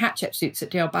predating Hatshepsut's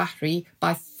at Diyarbakir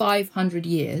by 500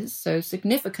 years, so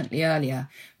significantly earlier.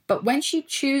 But when she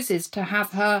chooses to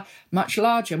have her much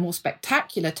larger, more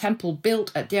spectacular temple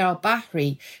built at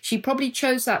Diyarbakir, she probably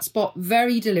chose that spot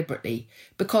very deliberately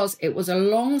because it was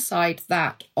alongside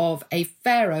that of a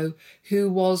pharaoh who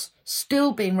was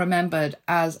still being remembered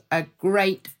as a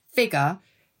great figure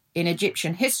in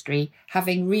Egyptian history,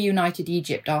 having reunited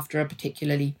Egypt after a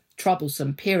particularly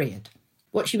troublesome period.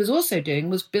 What she was also doing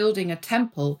was building a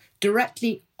temple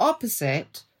directly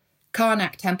opposite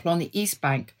Karnak Temple on the East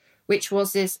Bank, which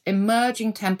was this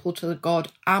emerging temple to the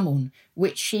god Amun,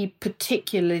 which she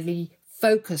particularly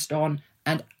focused on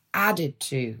and added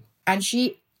to. And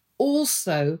she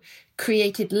also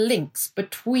created links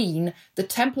between the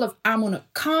temple of Amun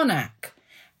at Karnak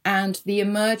and the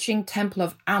emerging temple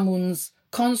of Amun's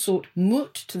consort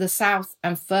Mut to the south,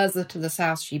 and further to the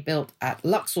south she built at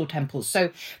Luxor Temple.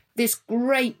 So this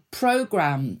great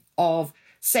program of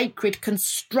sacred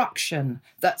construction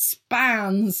that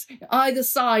spans either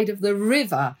side of the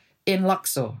river in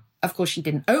Luxor. Of course, she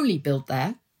didn't only build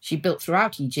there. She built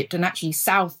throughout Egypt and actually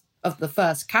south of the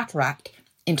first cataract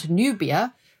into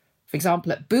Nubia, for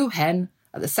example, at Buhen,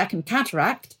 at the second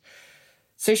cataract.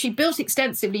 So she built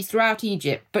extensively throughout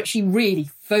Egypt, but she really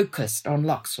focused on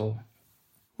Luxor.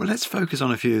 Well, let's focus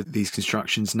on a few of these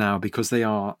constructions now because they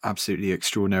are absolutely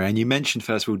extraordinary. And you mentioned,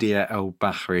 first of all, Deir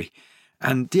el-Bahri.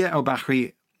 And Deir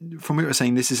el-Bahri, from what you were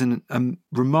saying, this is a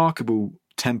remarkable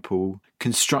temple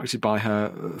constructed by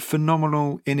her,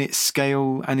 phenomenal in its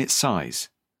scale and its size.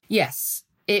 Yes,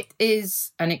 it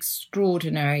is an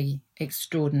extraordinary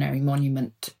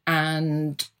monument,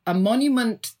 and a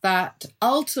monument that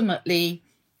ultimately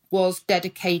was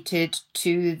dedicated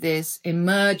to this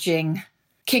emerging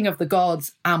king of the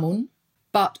gods, Amun,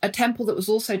 but a temple that was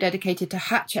also dedicated to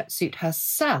Hatshepsut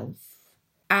herself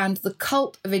and the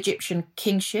cult of Egyptian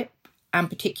kingship, and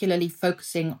particularly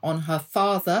focusing on her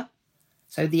father,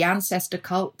 so the ancestor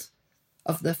cult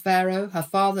of the pharaoh, her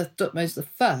father, Thutmose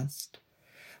I.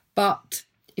 But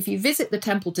if you visit the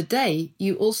temple today,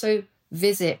 you also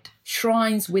visit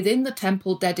shrines within the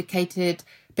temple dedicated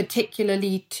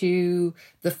particularly to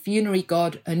the funerary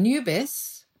god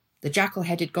Anubis, the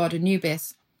jackal-headed god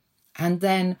Anubis, and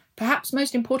then, perhaps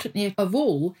most importantly of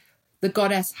all, the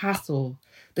goddess Hathor.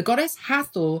 The goddess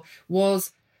Hathor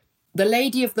was the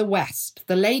lady of the west,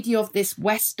 the lady of this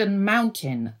western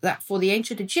mountain that for the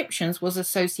ancient Egyptians was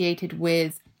associated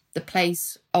with the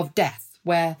place of death,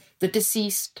 where the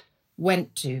deceased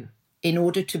went to in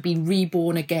order to be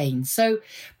reborn again. So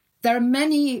there are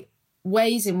many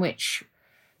ways in which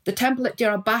the temple at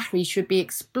Diyarbakir should be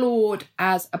explored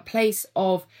as a place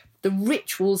of the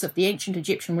rituals of the ancient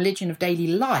Egyptian religion of daily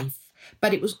life,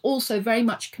 but it was also very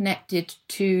much connected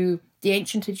to the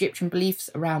ancient Egyptian beliefs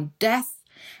around death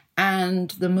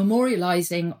and the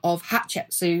memorializing of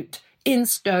Hatshepsut in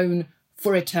stone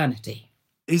for eternity.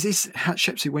 Is this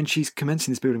Hatshepsut, when she's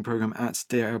commencing this building program at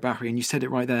Deir el-Bahri, and you said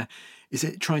it right there, is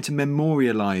it trying to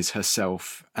memorialize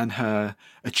herself and her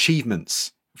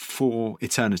achievements for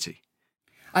eternity?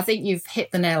 I think you've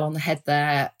hit the nail on the head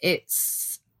there.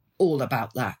 It's all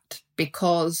about that,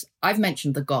 because I've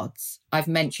mentioned the gods. I've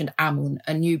mentioned Amun,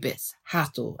 Anubis,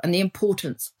 Hathor, and the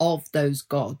importance of those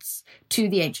gods to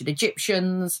the ancient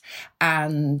Egyptians,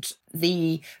 and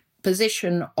the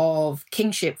position of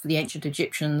kingship for the ancient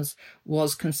Egyptians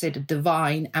was considered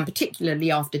divine, and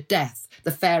particularly after death, the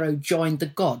pharaoh joined the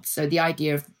gods. So the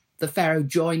idea of the pharaoh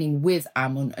joining with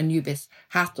Amun, Anubis,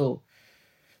 Hathor.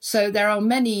 So there are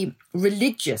many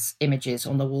religious images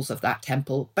on the walls of that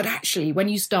temple, but actually when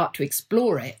you start to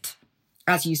explore it,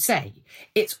 as you say,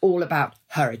 it's all about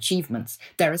her achievements.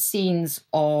 There are scenes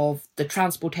of the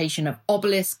transportation of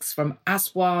obelisks from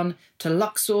Aswan to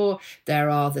Luxor. There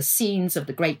are the scenes of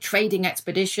the great trading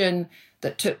expedition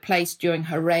that took place during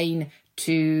her reign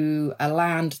to a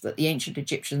land that the ancient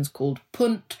Egyptians called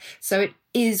Punt. So it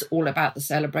is all about the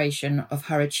celebration of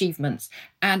her achievements.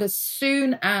 And as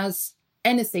soon as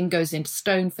anything goes into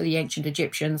stone for the ancient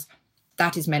Egyptians,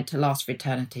 that is meant to last for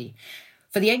eternity.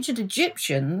 For the ancient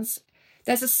Egyptians,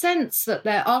 there's a sense that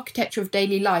their architecture of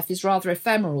daily life is rather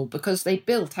ephemeral because they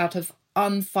built out of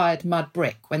unfired mud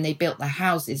brick when they built their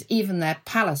houses, even their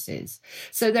palaces.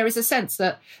 So there is a sense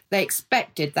that they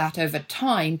expected that over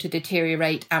time to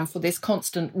deteriorate and for this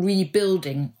constant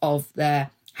rebuilding of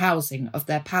their housing, of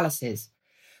their palaces.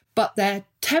 But their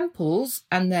temples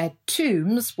and their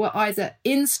tombs were either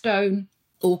in stone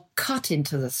or cut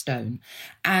into the stone.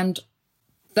 And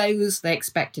those they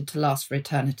expected to last for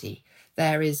eternity.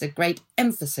 There is a great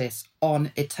emphasis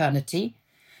on eternity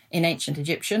in ancient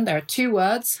Egyptian. There are two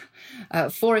words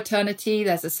for eternity.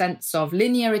 There's a sense of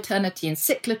linear eternity and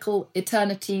cyclical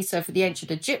eternity. So for the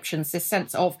ancient Egyptians, this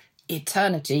sense of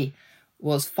eternity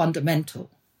was fundamental.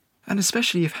 And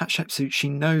especially if Hatshepsut, she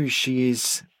knows she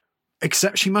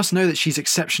must know that she's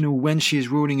exceptional when she is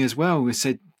ruling as well. We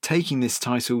said taking this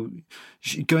title,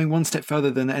 going one step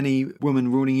further than any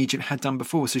woman ruling Egypt had done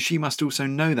before. So she must also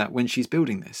know that when she's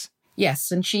building this.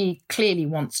 Yes, and she clearly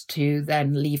wants to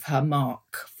then leave her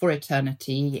mark for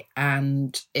eternity,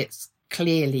 and it's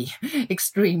clearly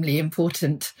extremely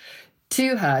important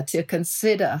to her to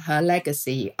consider her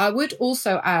legacy. I would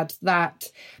also add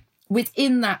that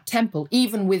within that temple,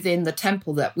 even within the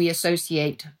temple that we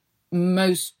associate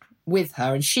most with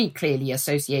her, and she clearly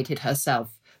associated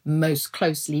herself most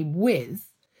closely with,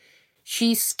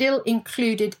 she still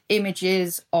included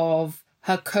images of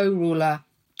her co-ruler,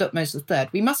 Thutmose III.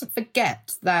 We mustn't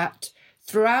forget that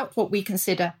throughout what we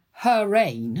consider her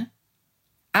reign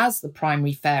as the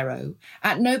primary pharaoh,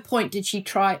 at no point did she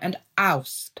try and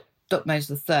oust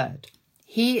Thutmose III.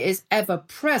 He is ever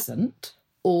present,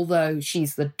 although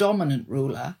she's the dominant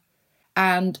ruler,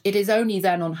 and it is only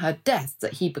then on her death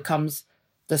that he becomes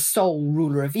the sole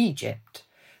ruler of Egypt.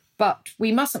 But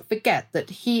we mustn't forget that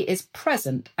he is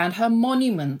present and her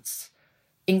monuments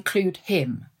include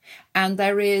him. And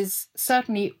there is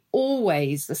certainly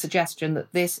always the suggestion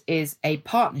that this is a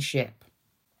partnership.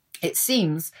 It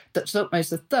seems that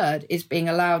Thutmose III is being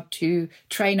allowed to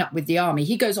train up with the army.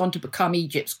 He goes on to become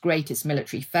Egypt's greatest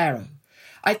military pharaoh.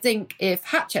 I think if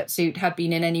Hatshepsut had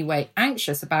been in any way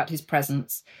anxious about his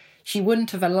presence, she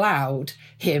wouldn't have allowed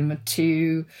him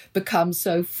to become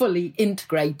so fully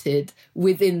integrated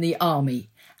within the army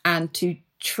and to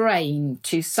train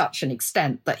to such an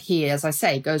extent that he, as I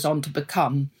say, goes on to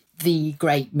become the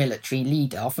great military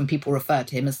leader. Often people refer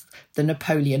to him as the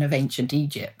Napoleon of ancient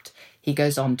Egypt. He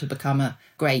goes on to become a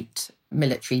great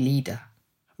military leader.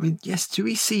 I mean, yes, do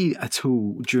we see at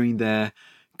all during their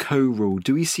co-rule,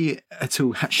 do we see at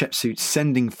all Hatshepsut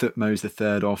sending Thutmose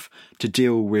III off to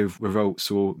deal with revolts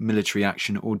or military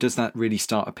action, or does that really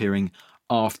start appearing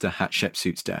after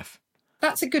Hatshepsut's death?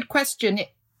 That's a good question.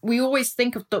 We always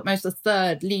think of Thutmose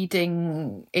III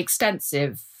leading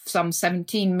extensive, some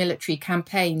 17 military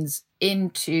campaigns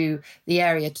into the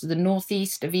area to the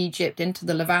northeast of Egypt, into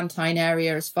the Levantine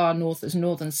area as far north as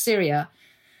northern Syria.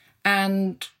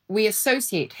 And we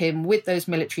associate him with those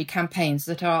military campaigns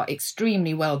that are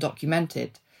extremely well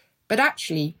documented. But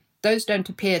actually, those don't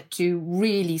appear to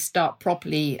really start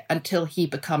properly until he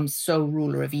becomes sole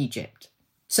ruler of Egypt.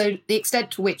 So the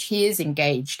extent to which he is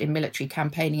engaged in military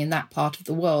campaigning in that part of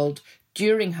the world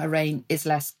during her reign is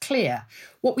less clear.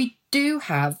 What we do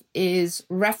have is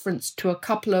reference to a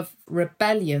couple of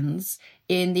rebellions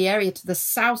in the area to the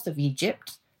south of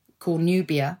Egypt, called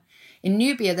Nubia. In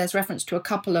Nubia, there's reference to a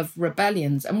couple of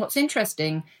rebellions. And what's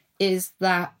interesting is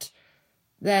that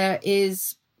there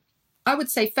is, I would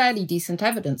say, fairly decent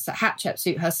evidence that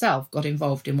Hatshepsut herself got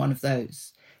involved in one of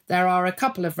those. There are a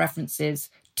couple of references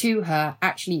to her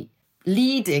actually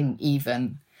leading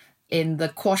even in the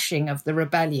quashing of the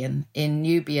rebellion in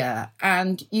Nubia.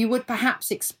 And you would perhaps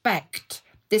expect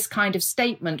this kind of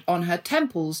statement on her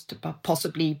temples to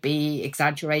possibly be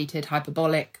exaggerated,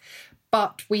 hyperbolic.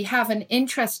 But we have an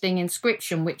interesting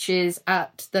inscription, which is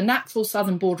at the natural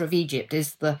southern border of Egypt,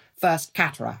 is the first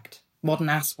cataract, modern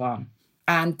Aswan.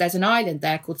 And there's an island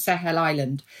there called Sehel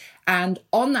Island. And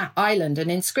on that island, an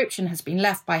inscription has been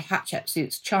left by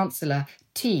Hatshepsut's chancellor,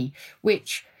 T,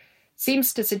 which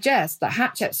seems to suggest that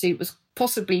Hatshepsut was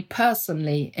possibly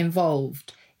personally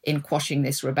involved in quashing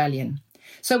this rebellion.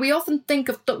 So we often think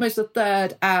of Thutmose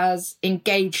III as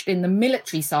engaged in the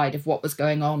military side of what was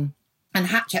going on, and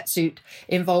Hatshepsut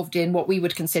involved in what we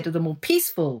would consider the more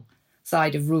peaceful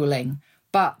side of ruling.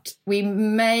 But we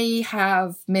may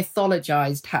have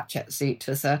mythologized Hatshepsut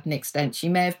to a certain extent. She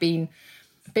may have been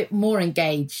a bit more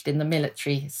engaged in the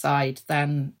military side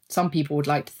than some people would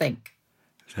like to think.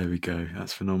 There we go.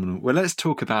 That's phenomenal. Well, let's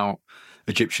talk about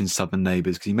Egyptian southern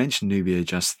neighbours, because you mentioned Nubia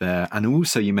just there, and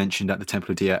also you mentioned at the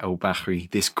Temple of Dia el-Bahri,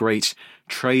 this great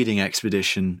trading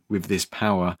expedition with this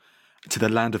power to the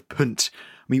land of Punt.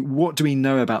 I mean, what do we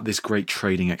know about this great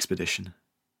trading expedition?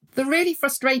 The really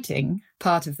frustrating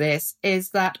part of this is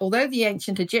that although the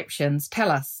ancient Egyptians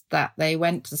tell us that they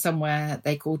went to somewhere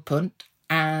they called Punt,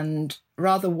 and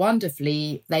rather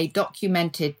wonderfully, they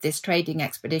documented this trading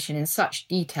expedition in such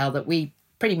detail that we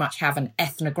pretty much have an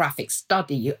ethnographic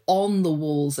study on the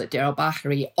walls at Dir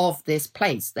el-Bahri of this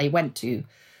place they went to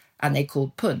and they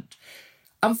called Punt.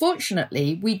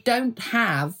 Unfortunately, we don't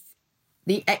have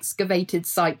the excavated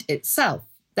site itself.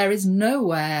 There is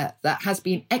nowhere that has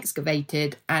been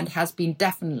excavated and has been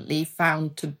definitely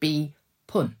found to be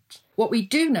Punt. What we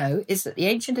do know is that the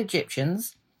ancient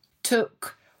Egyptians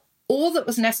took all that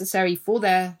was necessary for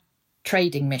their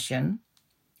trading mission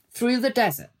through the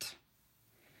desert,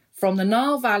 from the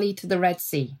Nile Valley to the Red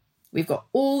Sea. We've got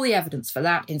all the evidence for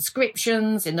that,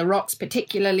 inscriptions in the rocks,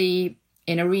 particularly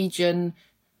in a region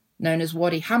known as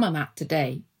Wadi Hammamat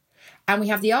today. And we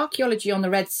have the archaeology on the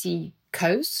Red Sea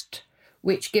coast,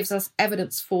 which gives us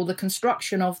evidence for the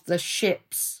construction of the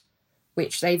ships,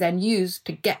 which they then used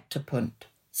to get to Punt.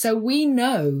 So we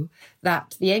know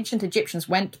that the ancient Egyptians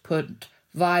went to Punt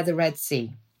via the Red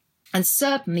Sea. And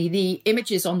certainly the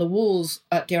images on the walls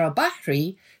at Deir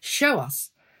al-Bahri show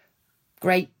us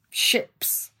great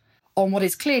ships on what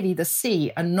is clearly the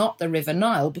sea and not the River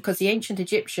Nile, because the ancient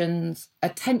Egyptians'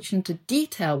 attention to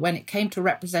detail when it came to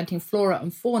representing flora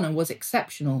and fauna was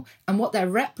exceptional. And what they're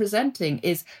representing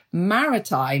is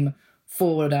maritime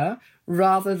fauna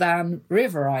rather than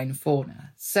riverine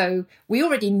fauna. So we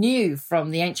already knew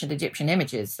from the ancient Egyptian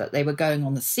images that they were going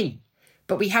on the sea,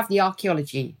 but we have the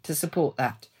archaeology to support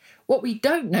that. What we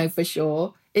don't know for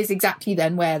sure is exactly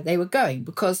then where they were going,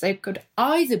 because they could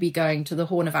either be going to the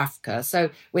Horn of Africa, so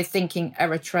we're thinking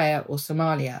Eritrea or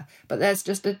Somalia, but there's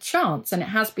just a chance, and it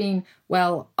has been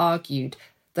well argued,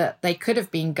 that they could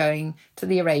have been going to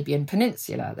the Arabian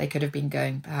Peninsula. They could have been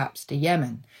going perhaps to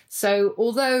Yemen. So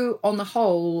although on the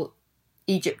whole,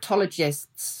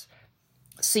 Egyptologists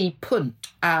see Punt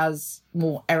as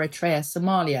more Eritrea,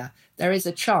 Somalia, there is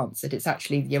a chance that it's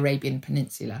actually the Arabian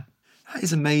Peninsula. That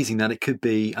is amazing that it could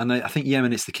be. And I think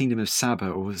Yemen, it's the kingdom of Saba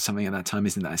or something at that time,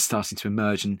 isn't that? It's starting to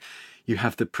emerge. And you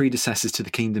have the predecessors to the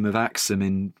kingdom of Aksum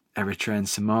in Eritrea and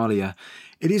Somalia.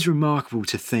 It is remarkable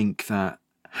to think that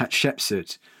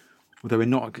Hatshepsut, although we're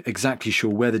not exactly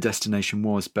sure where the destination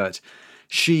was, but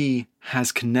she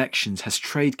has connections, has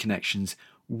trade connections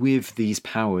with these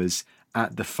powers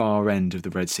at the far end of the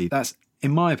Red Sea. That's,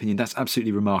 in my opinion, that's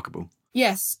absolutely remarkable.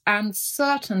 Yes, and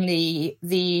certainly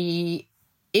the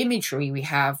imagery we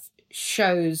have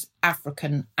shows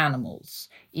African animals,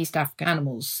 East African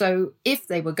animals. So if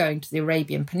they were going to the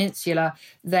Arabian Peninsula,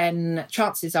 then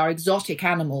chances are exotic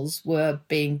animals were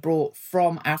being brought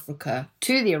from Africa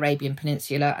to the Arabian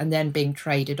Peninsula and then being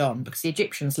traded on, because the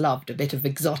Egyptians loved a bit of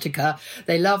exotica.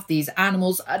 They loved these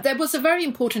animals. There was a very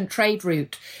important trade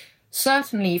route,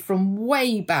 certainly from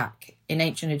way back in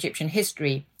ancient Egyptian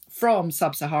history, from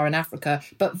sub-Saharan Africa,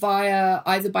 but via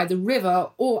either by the river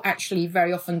or actually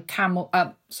very often camel,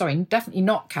 definitely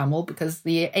not camel, because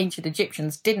the ancient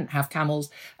Egyptians didn't have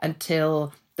camels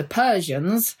until the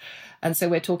Persians. And so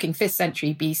we're talking 5th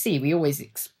century BC. We always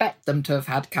expect them to have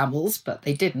had camels, but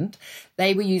they didn't.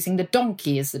 They were using the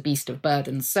donkey as the beast of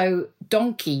burden. So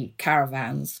donkey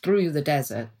caravans through the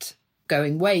desert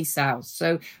going way south.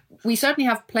 So we certainly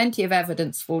have plenty of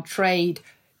evidence for trade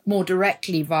more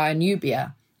directly via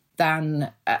Nubia and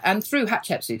through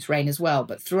Hatshepsut's reign as well,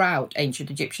 but throughout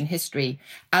ancient Egyptian history,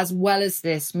 as well as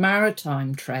this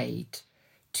maritime trade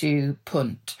to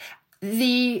Punt.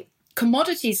 The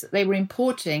commodities that they were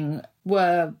importing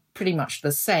were pretty much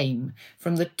the same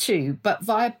from the two, but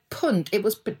via Punt, it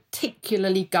was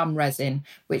particularly gum resin,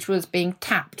 which was being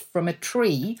tapped from a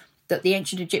tree that the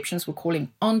ancient Egyptians were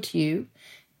calling ontiu.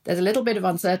 There's a little bit of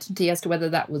uncertainty as to whether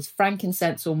that was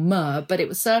frankincense or myrrh, but it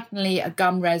was certainly a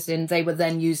gum resin they were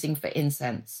then using for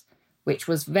incense, which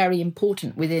was very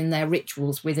important within their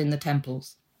rituals within the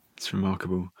temples. It's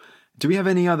remarkable. Do we have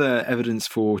any other evidence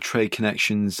for trade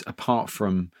connections apart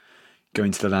from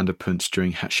going to the land of Punt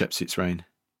during Hatshepsut's reign?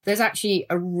 There's actually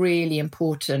a really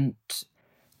important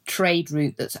trade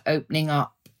route that's opening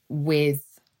up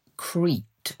with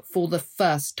Crete for the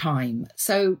first time.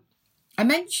 So I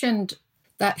mentioned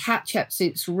that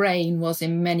Hatshepsut's reign was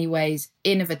in many ways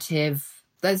innovative.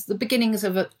 There's the beginnings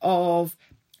of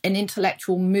an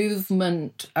intellectual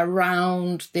movement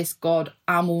around this god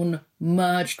Amun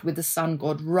merged with the sun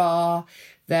god Ra.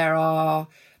 There are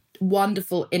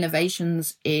wonderful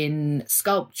innovations in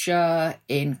sculpture,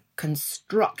 in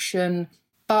construction,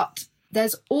 but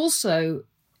there's also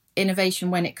innovation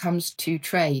when it comes to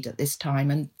trade at this time.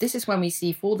 And this is when we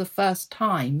see for the first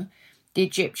time the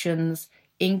Egyptians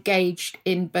engaged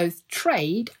in both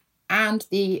trade and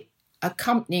the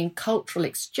accompanying cultural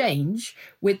exchange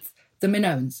with the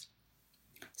Minoans.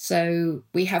 So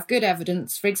we have good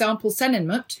evidence. For example,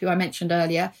 Senenmut, who I mentioned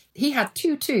earlier, he had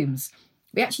 2 tombs.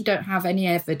 We actually don't have any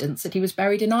evidence that he was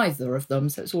buried in either of them,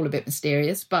 so it's all a bit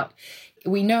mysterious. But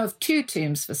we know of 2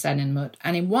 tombs for Senenmut,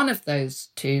 and in one of those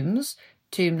tombs,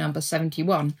 tomb number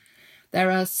 71,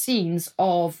 there are scenes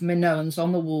of Minoans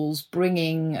on the walls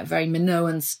bringing very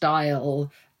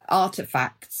Minoan-style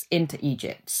artefacts into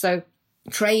Egypt. So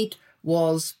trade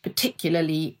was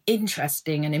particularly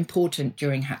interesting and important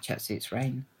during Hatshepsut's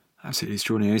reign. Absolutely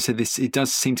extraordinary. So it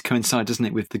does seem to coincide, doesn't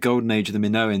it, with the golden age of the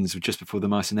Minoans, just before the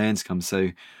Mycenaeans come.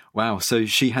 So, wow. So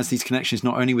she has these connections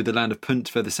not only with the land of Punt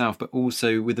further south, but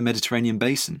also with the Mediterranean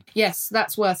basin. Yes,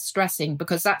 that's worth stressing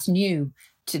because that's new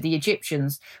to the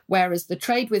Egyptians. Whereas the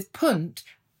trade with Punt,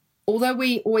 although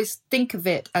we always think of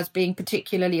it as being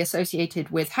particularly associated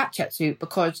with Hatshepsut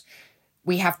because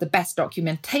we have the best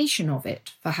documentation of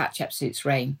it for Hatshepsut's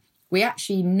reign, we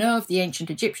actually know of the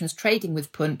ancient Egyptians trading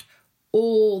with Punt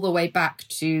all the way back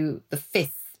to the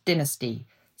 5th dynasty.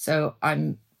 So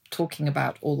I'm talking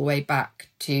about all the way back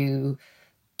to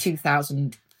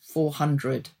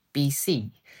 2400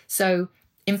 BC. So,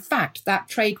 in fact, that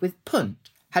trade with Punt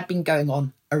had been going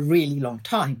on a really long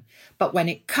time. But when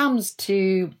it comes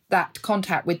to that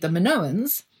contact with the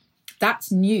Minoans, that's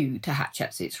new to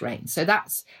Hatshepsut's reign. So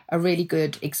that's a really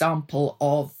good example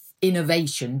of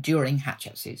innovation during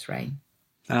Hatshepsut's reign.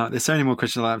 Now, there's so many more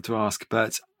questions I'll have to ask,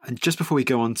 but just before we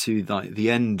go on to the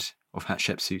end of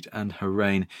Hatshepsut and her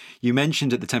reign, you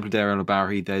mentioned at the Temple of Deir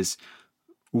el-Bahari there's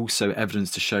also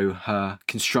evidence to show her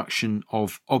construction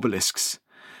of obelisks.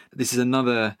 This is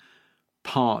another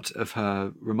part of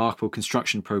her remarkable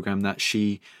construction program that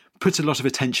she put a lot of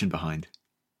attention behind.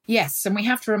 Yes, and we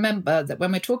have to remember that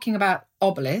when we're talking about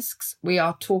obelisks, we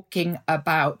are talking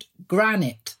about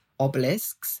granite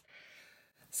obelisks.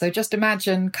 So just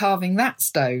imagine carving that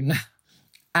stone.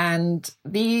 And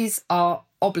these are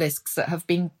obelisks that have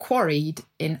been quarried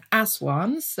in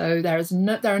Aswan. So there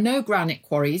are no granite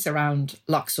quarries around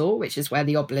Luxor, which is where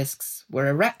the obelisks were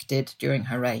erected during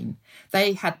her reign.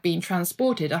 They had been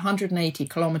transported 180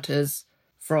 kilometres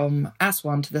from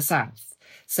Aswan to the south.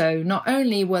 So not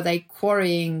only were they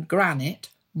quarrying granite,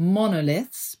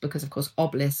 monoliths, because of course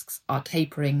obelisks are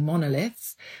tapering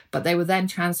monoliths, but they were then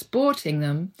transporting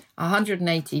them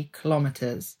 180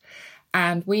 kilometres.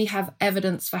 And we have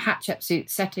evidence for Hatshepsut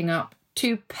setting up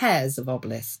 2 pairs of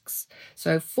obelisks.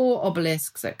 So 4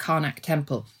 obelisks at Karnak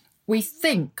Temple. We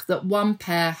think that 1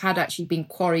 pair had actually been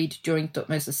quarried during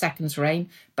Thutmose II's reign,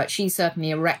 but she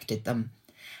certainly erected them.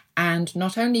 And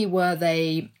not only were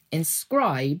they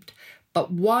inscribed,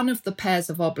 but one of the pairs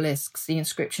of obelisks, the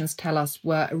inscriptions tell us,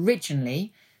 were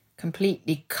originally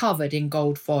completely covered in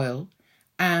gold foil.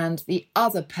 And the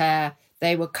other pair,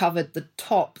 they were covered, the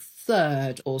top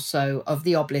third or so of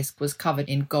the obelisk was covered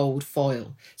in gold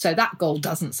foil. So that gold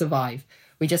doesn't survive.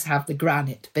 We just have the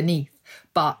granite beneath.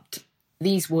 But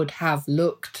these would have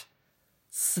looked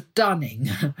stunning.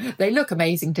 They look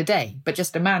amazing today, but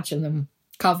just imagine them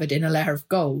covered in a layer of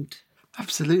gold.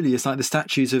 Absolutely. It's like the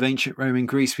statues of ancient Rome and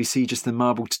Greece. We see just the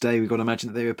marble today. We've got to imagine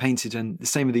that they were painted, and the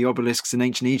same with the obelisks in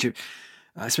ancient Egypt,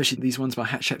 especially these ones by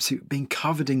Hatshepsut being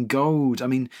covered in gold. I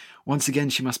mean, once again,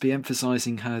 she must be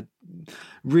emphasising her,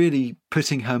 really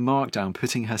putting her mark down,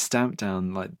 putting her stamp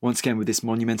down, like once again with this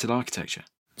monumental architecture.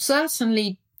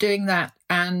 Certainly doing that,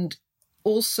 and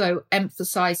also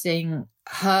emphasising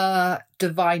her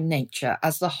divine nature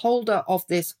as the holder of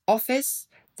this office,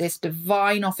 this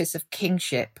divine office of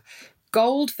kingship.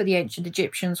 Gold for the ancient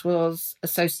Egyptians was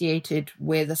associated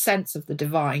with a sense of the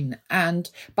divine. And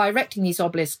by erecting these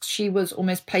obelisks, she was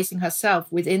almost placing herself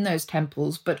within those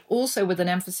temples, but also with an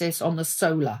emphasis on the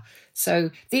solar. So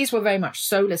these were very much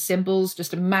solar symbols.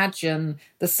 Just imagine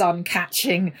the sun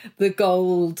catching the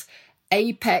gold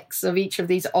apex of each of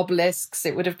these obelisks.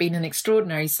 It would have been an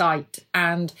extraordinary sight.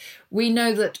 And we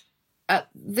know that at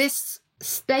this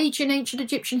stage in ancient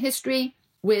Egyptian history,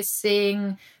 we're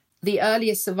seeing the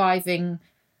earliest surviving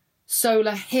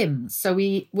solar hymns. So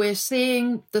we're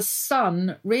seeing the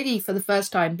sun really for the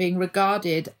first time being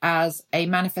regarded as a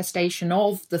manifestation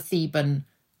of the Theban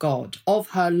god,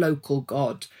 of her local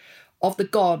god, of the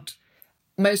god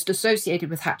most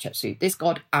associated with Hatshepsut, this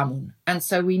god Amun. And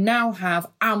so we now have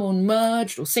Amun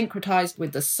merged or syncretized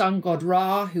with the sun god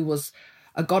Ra, who was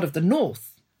a god of the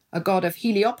north, a god of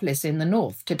Heliopolis in the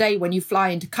north. Today, when you fly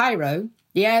into Cairo,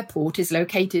 the airport is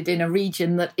located in a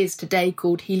region that is today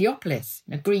called Heliopolis,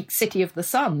 a Greek city of the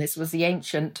sun. This was the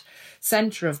ancient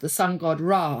centre of the sun god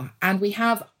Ra. And we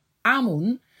have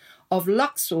Amun of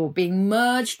Luxor being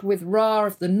merged with Ra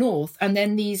of the north, and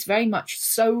then these very much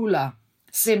solar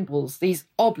symbols, these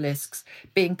obelisks,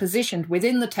 being positioned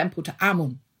within the temple to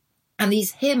Amun. And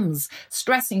these hymns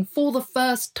stressing for the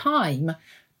first time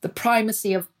the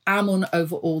primacy of Amun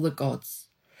over all the gods.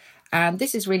 And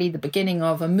this is really the beginning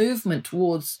of a movement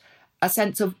towards a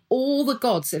sense of all the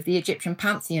gods of the Egyptian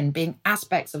pantheon being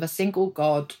aspects of a single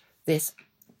god, this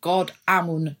god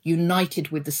Amun united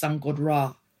with the sun god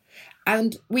Ra.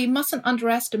 And we mustn't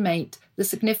underestimate the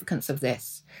significance of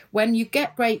this. When you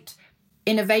get great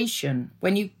innovation,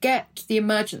 when you get the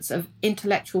emergence of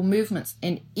intellectual movements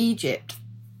in Egypt,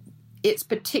 it's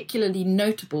particularly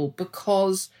notable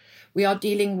because we are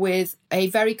dealing with a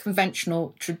very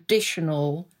conventional,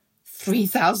 traditional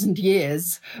 3,000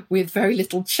 years with very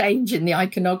little change in the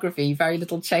iconography, very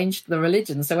little change to the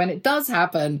religion. So when it does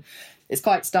happen, it's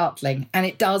quite startling. And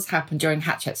it does happen during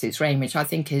Hatshepsut's reign, which I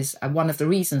think is one of the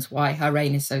reasons why her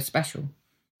reign is so special.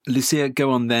 Lucia,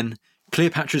 go on then.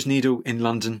 Cleopatra's Needle in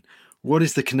London. What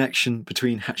is the connection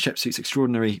between Hatshepsut's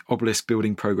extraordinary obelisk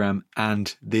building programme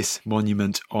and this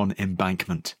monument on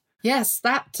Embankment? Yes,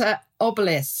 that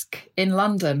obelisk in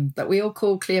London that we all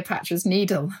call Cleopatra's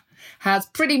Needle has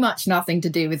pretty much nothing to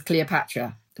do with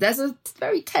Cleopatra. There's a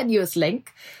very tenuous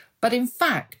link, but in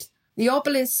fact, the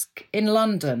obelisk in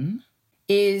London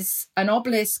is an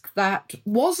obelisk that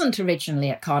wasn't originally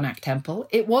at Karnak Temple.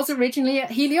 It was originally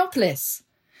at Heliopolis.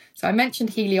 So I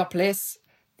mentioned Heliopolis,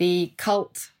 the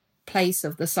cult place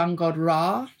of the sun god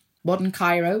Ra, modern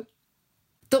Cairo.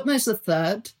 Thutmose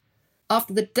III,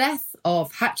 after the death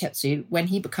of Hatshepsut, when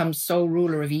he becomes sole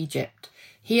ruler of Egypt,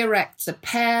 he erects a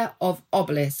pair of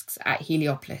obelisks at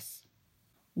Heliopolis.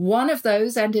 One of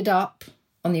those ended up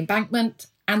on the Embankment,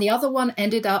 and the other one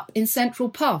ended up in Central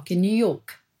Park in New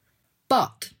York.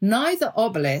 But neither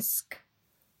obelisk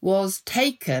was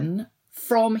taken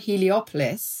from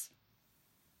Heliopolis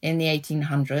in the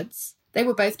 1800s. They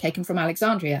were both taken from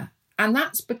Alexandria. And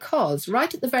that's because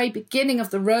right at the very beginning of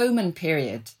the Roman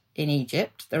period in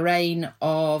Egypt, the reign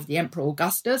of the Emperor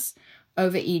Augustus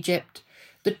over Egypt,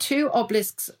 the two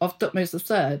obelisks of Thutmose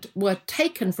III were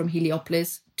taken from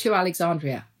Heliopolis to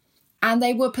Alexandria. And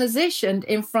they were positioned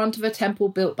in front of a temple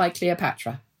built by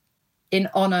Cleopatra in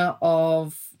honour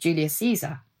of Julius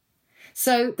Caesar.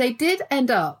 So they did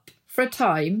end up, for a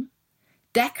time,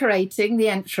 decorating the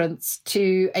entrance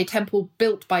to a temple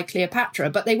built by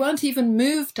Cleopatra, but they weren't even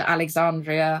moved to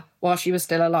Alexandria while she was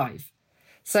still alive.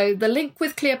 So the link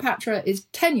with Cleopatra is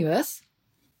tenuous,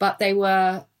 but they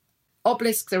were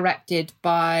obelisks erected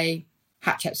by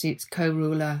Hatshepsut's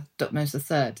co-ruler, Thutmose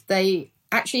III. They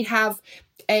actually have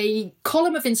a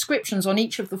column of inscriptions on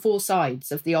each of the four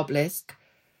sides of the obelisk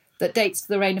that dates to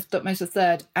the reign of Thutmose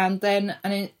III, and then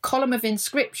a column of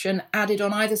inscription added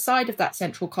on either side of that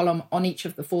central column on each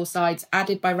of the four sides,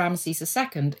 added by Ramesses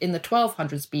II in the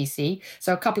 1200s BC.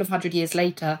 So a couple of hundred years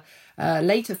later,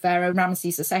 later Pharaoh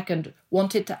Ramesses II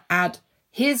wanted to add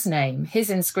his name, his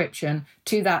inscription,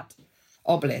 to that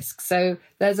obelisk. So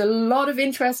there's a lot of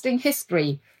interesting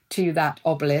history to that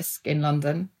obelisk in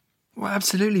London. Well,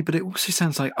 absolutely, but it also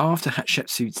sounds like after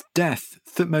Hatshepsut's death,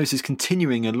 Thutmose is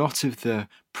continuing a lot of the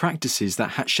practices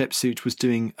that Hatshepsut was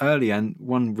doing earlier, and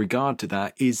one regard to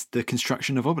that is the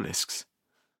construction of obelisks.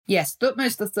 Yes,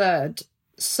 Thutmose III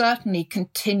certainly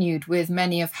continued with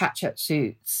many of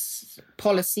Hatshepsut's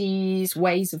policies,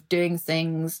 ways of doing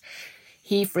things.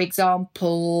 He, for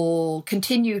example,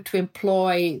 continued to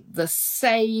employ the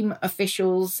same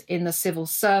officials in the civil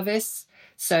service.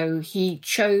 So he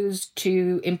chose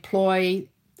to employ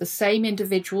the same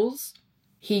individuals.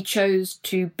 He chose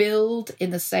to build in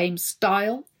the same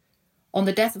style. On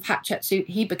the death of Hatshepsut,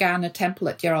 he began a temple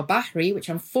at Deir el-Bahri, which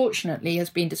unfortunately has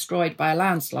been destroyed by a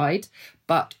landslide,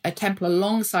 but a temple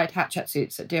alongside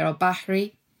Hatshepsut's at Deir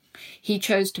el-Bahri. He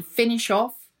chose to finish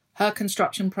off her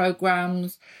construction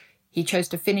programs. He chose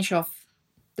to finish off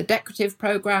the decorative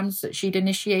programs that she'd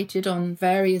initiated on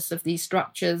various of these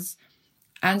structures.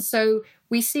 And so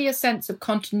we see a sense of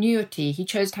continuity. He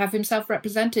chose to have himself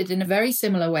represented in a very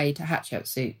similar way to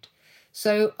Hatshepsut.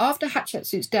 So after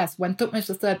Hatshepsut's death, when Thutmose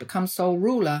III becomes sole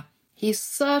ruler, he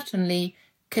certainly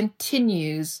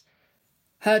continues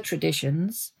her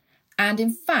traditions. And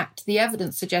in fact, the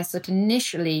evidence suggests that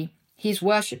initially he's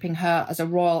worshipping her as a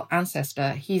royal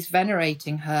ancestor. He's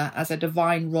venerating her as a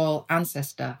divine royal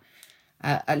ancestor,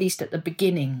 at least at the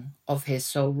beginning of his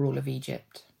sole rule of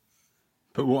Egypt.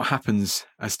 But what happens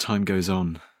as time goes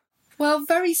on? Well,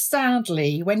 very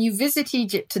sadly, when you visit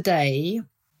Egypt today,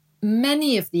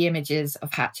 many of the images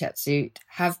of Hatshepsut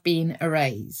have been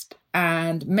erased,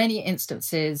 and many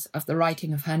instances of the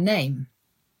writing of her name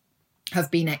have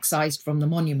been excised from the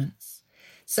monuments.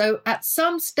 So at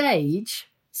some stage,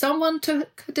 someone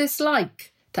took a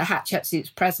dislike to Hatshepsut's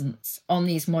presence on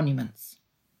these monuments.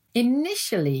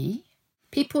 Initially,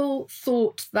 people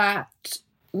thought that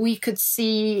we could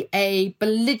see a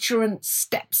belligerent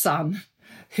stepson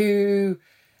who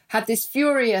had this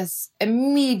furious,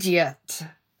 immediate,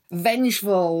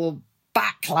 vengeful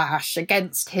backlash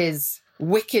against his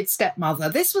wicked stepmother.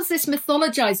 This was this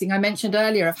mythologizing I mentioned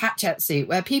earlier of Hatshepsut,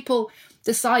 where people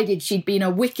decided she'd been a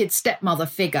wicked stepmother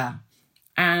figure.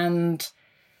 And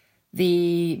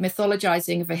the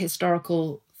mythologizing of a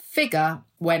historical figure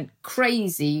went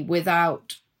crazy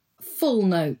without full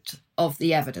note of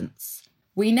the evidence.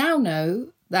 We now know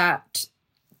that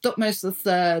Thutmose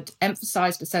III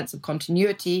emphasised a sense of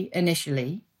continuity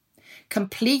initially,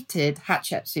 completed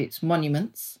Hatshepsut's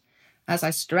monuments. As I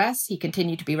stress, he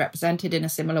continued to be represented in a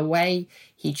similar way.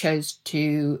 He chose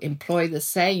to employ the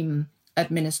same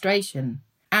administration.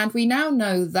 And we now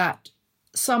know that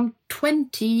some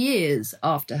 20 years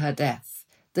after her death,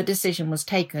 the decision was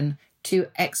taken to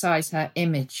excise her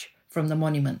image from the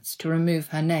monuments, to remove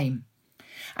her name.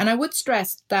 And I would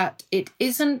stress that it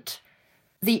isn't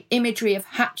the imagery of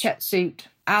Hatshepsut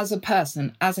as a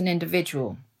person, as an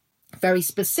individual. Very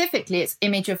specifically, it's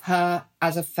image of her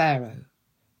as a pharaoh,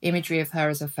 imagery of her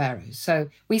as a pharaoh. So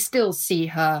we still see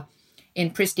her in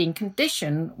pristine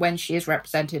condition when she is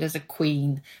represented as a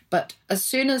queen. But as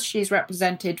soon as she's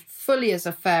represented fully as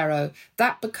a pharaoh,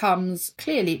 that becomes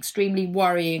clearly extremely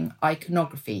worrying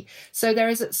iconography. So there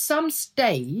is at some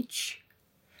stage,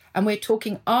 and we're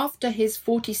talking after his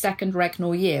 42nd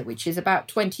regnal year, which is about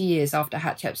 20 years after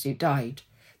Hatshepsut died,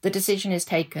 the decision is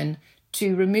taken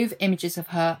to remove images of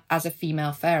her as a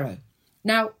female pharaoh.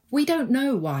 Now, we don't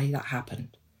know why that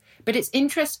happened, but it's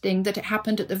interesting that it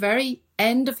happened at the very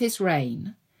end of his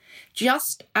reign,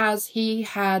 just as he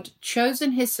had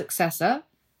chosen his successor,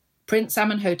 Prince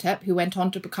Amenhotep, who went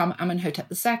on to become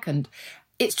Amenhotep II.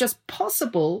 It's just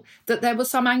possible that there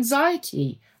was some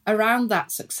anxiety around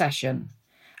that succession,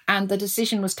 and the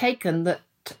decision was taken that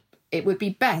it would be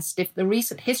best if the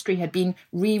recent history had been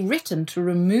rewritten to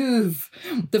remove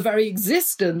the very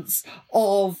existence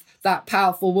of that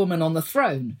powerful woman on the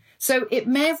throne. So it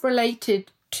may have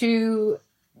related to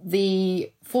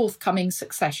the forthcoming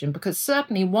succession, because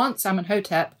certainly once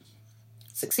Amenhotep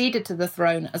succeeded to the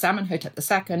throne as Amenhotep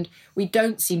II, we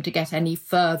don't seem to get any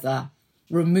further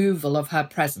removal of her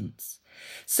presence.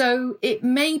 So it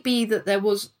may be that there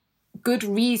was good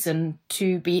reason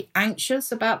to be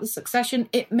anxious about the succession.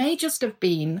 It may just have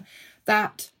been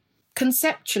that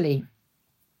conceptually,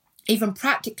 even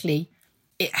practically,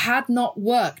 it had not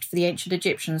worked for the ancient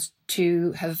Egyptians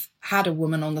to have had a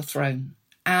woman on the throne.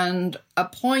 And a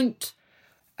point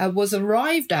was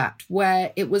arrived at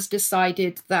where it was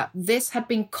decided that this had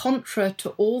been contra to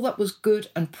all that was good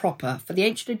and proper. For the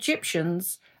ancient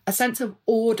Egyptians, a sense of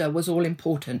order was all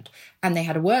important. And they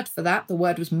had a word for that. The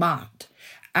word was ma'at.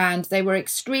 And they were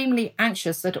extremely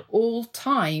anxious that at all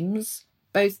times,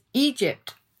 both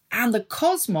Egypt and the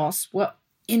cosmos were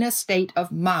in a state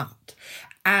of ma'at.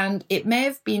 And it may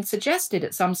have been suggested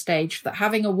at some stage that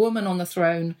having a woman on the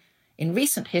throne in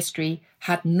recent history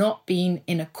had not been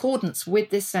in accordance with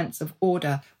this sense of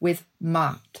order, with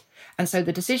ma'at. And so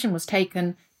the decision was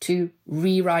taken to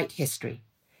rewrite history.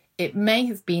 It may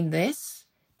have been this,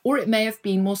 or it may have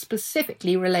been more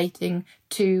specifically relating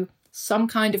to some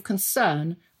kind of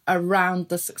concern around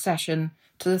the succession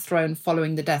to the throne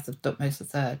following the death of Thutmose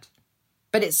III.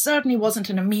 But it certainly wasn't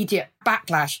an immediate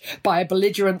backlash by a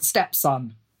belligerent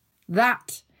stepson.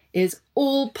 That is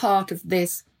all part of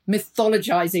this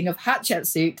mythologizing of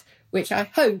Hatshepsut, which I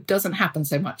hope doesn't happen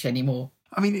so much anymore.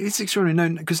 I mean, it's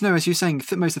extraordinary, because as you're saying,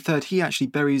 Thutmose III, he actually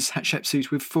buries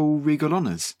Hatshepsut with full regal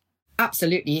honours.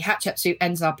 Absolutely. Hatshepsut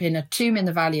ends up in a tomb in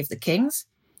the Valley of the Kings,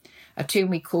 a tomb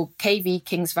we call KV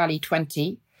Kings Valley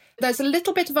 20. There's a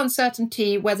little bit of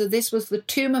uncertainty whether this was the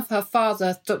tomb of her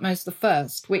father, Thutmose I,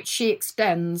 which she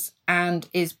extends and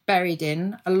is buried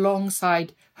in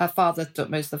alongside her father,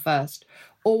 Thutmose I,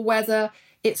 or whether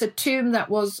it's a tomb that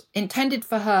was intended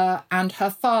for her and her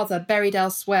father, buried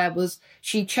elsewhere,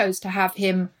 she chose to have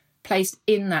him placed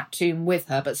in that tomb with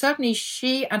her. But certainly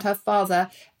she and her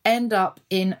father end up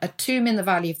in a tomb in the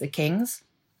Valley of the Kings,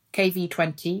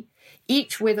 KV20,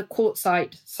 each with a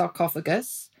quartzite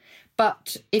sarcophagus.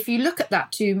 But if you look at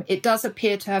that tomb, it does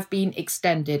appear to have been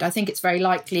extended. I think it's very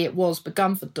likely it was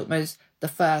begun for Thutmose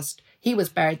I. He was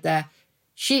buried there.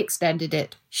 She extended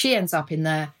it. She ends up in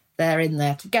there. They're in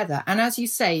there together. And as you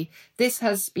say, this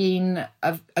has been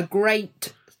a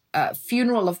great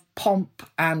funeral of pomp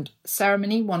and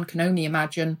ceremony, one can only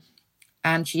imagine.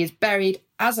 And she is buried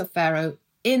as a pharaoh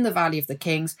in the Valley of the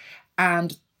Kings.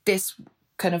 And this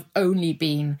can have only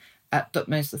been at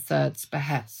Thutmose III's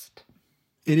behest.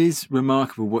 It is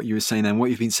remarkable what you were saying and what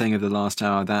you've been saying over the last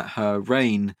hour, that her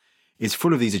reign is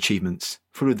full of these achievements,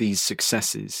 full of these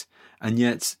successes. And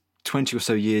yet, 20 or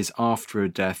so years after her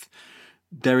death,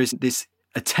 there is this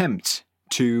attempt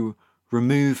to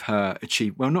remove her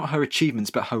not her achievements,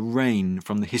 but her reign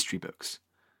from the history books.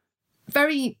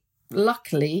 Very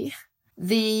luckily,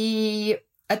 the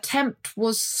attempt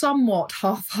was somewhat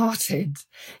half-hearted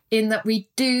in that we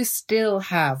do still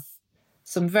have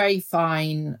some very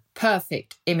fine,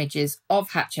 perfect images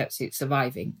of Hatshepsut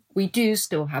surviving. We do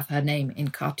still have her name in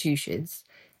cartouches.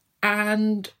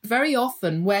 And very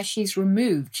often where she's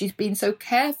removed, she's been so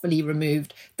carefully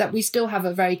removed that we still have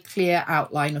a very clear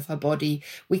outline of her body.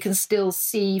 We can still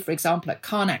see, for example, at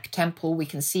Karnak Temple, we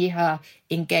can see her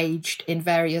engaged in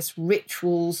various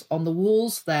rituals on the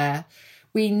walls there.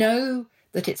 We know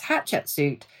that it's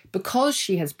Hatshepsut because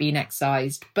she has been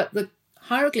excised, but the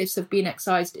hieroglyphs have been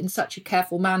excised in such a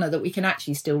careful manner that we can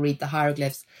actually still read the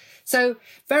hieroglyphs. So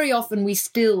very often we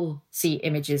still see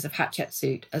images of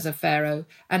Hatshepsut as a pharaoh,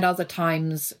 and other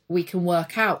times we can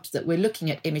work out that we're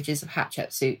looking at images of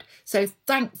Hatshepsut. So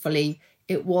thankfully,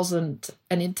 it wasn't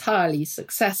an entirely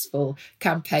successful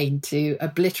campaign to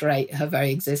obliterate her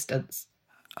very existence.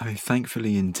 I mean,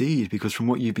 thankfully indeed, because from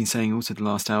what you've been saying also the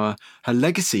last hour, her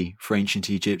legacy for ancient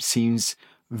Egypt seems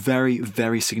very,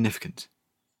 very significant.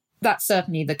 That's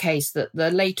certainly the case, that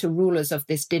the later rulers of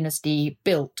this dynasty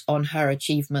built on her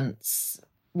achievements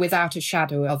without a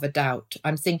shadow of a doubt.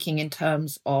 I'm thinking in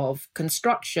terms of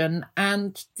construction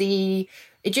and the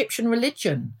Egyptian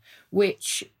religion,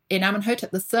 which in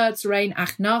Amenhotep III's reign,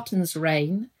 Akhenaten's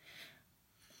reign,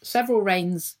 several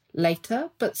reigns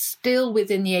later, but still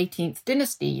within the 18th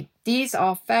dynasty, these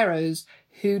are pharaohs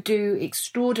who do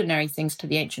extraordinary things to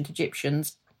the ancient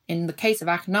Egyptians. In the case of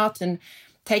Akhenaten,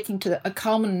 taking to a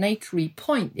culminatory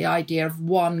point the idea of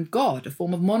one god, a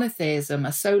form of monotheism,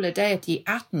 a solar deity,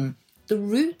 Aten. The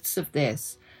roots of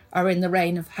this are in the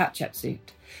reign of Hatshepsut.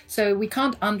 So we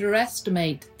can't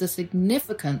underestimate the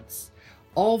significance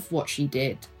of what she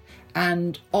did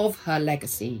and of her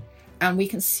legacy. And we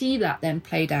can see that then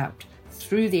played out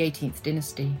through the 18th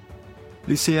dynasty.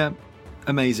 Lucia,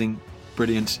 amazing,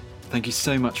 brilliant. Thank you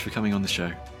so much for coming on the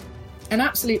show. An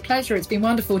absolute pleasure. It's been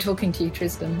wonderful talking to you,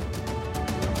 Tristan.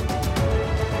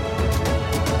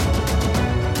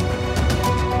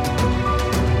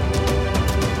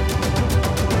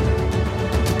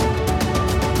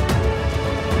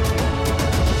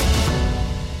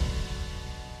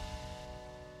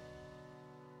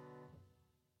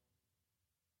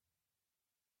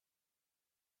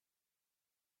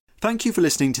 Thank you for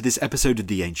listening to this episode of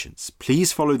The Ancients.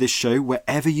 Please follow this show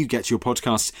wherever you get your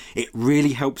podcasts. It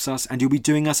really helps us and you'll be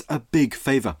doing us a big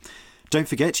favour. Don't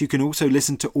forget you can also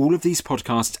listen to all of these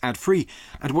podcasts ad-free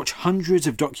and watch hundreds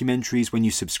of documentaries when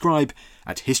you subscribe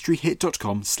at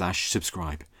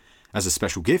historyhit.com/subscribe. As a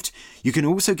special gift, you can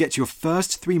also get your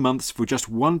first 3 months for just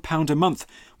 £1 a month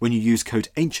when you use code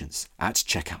ANCIENTS at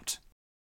checkout.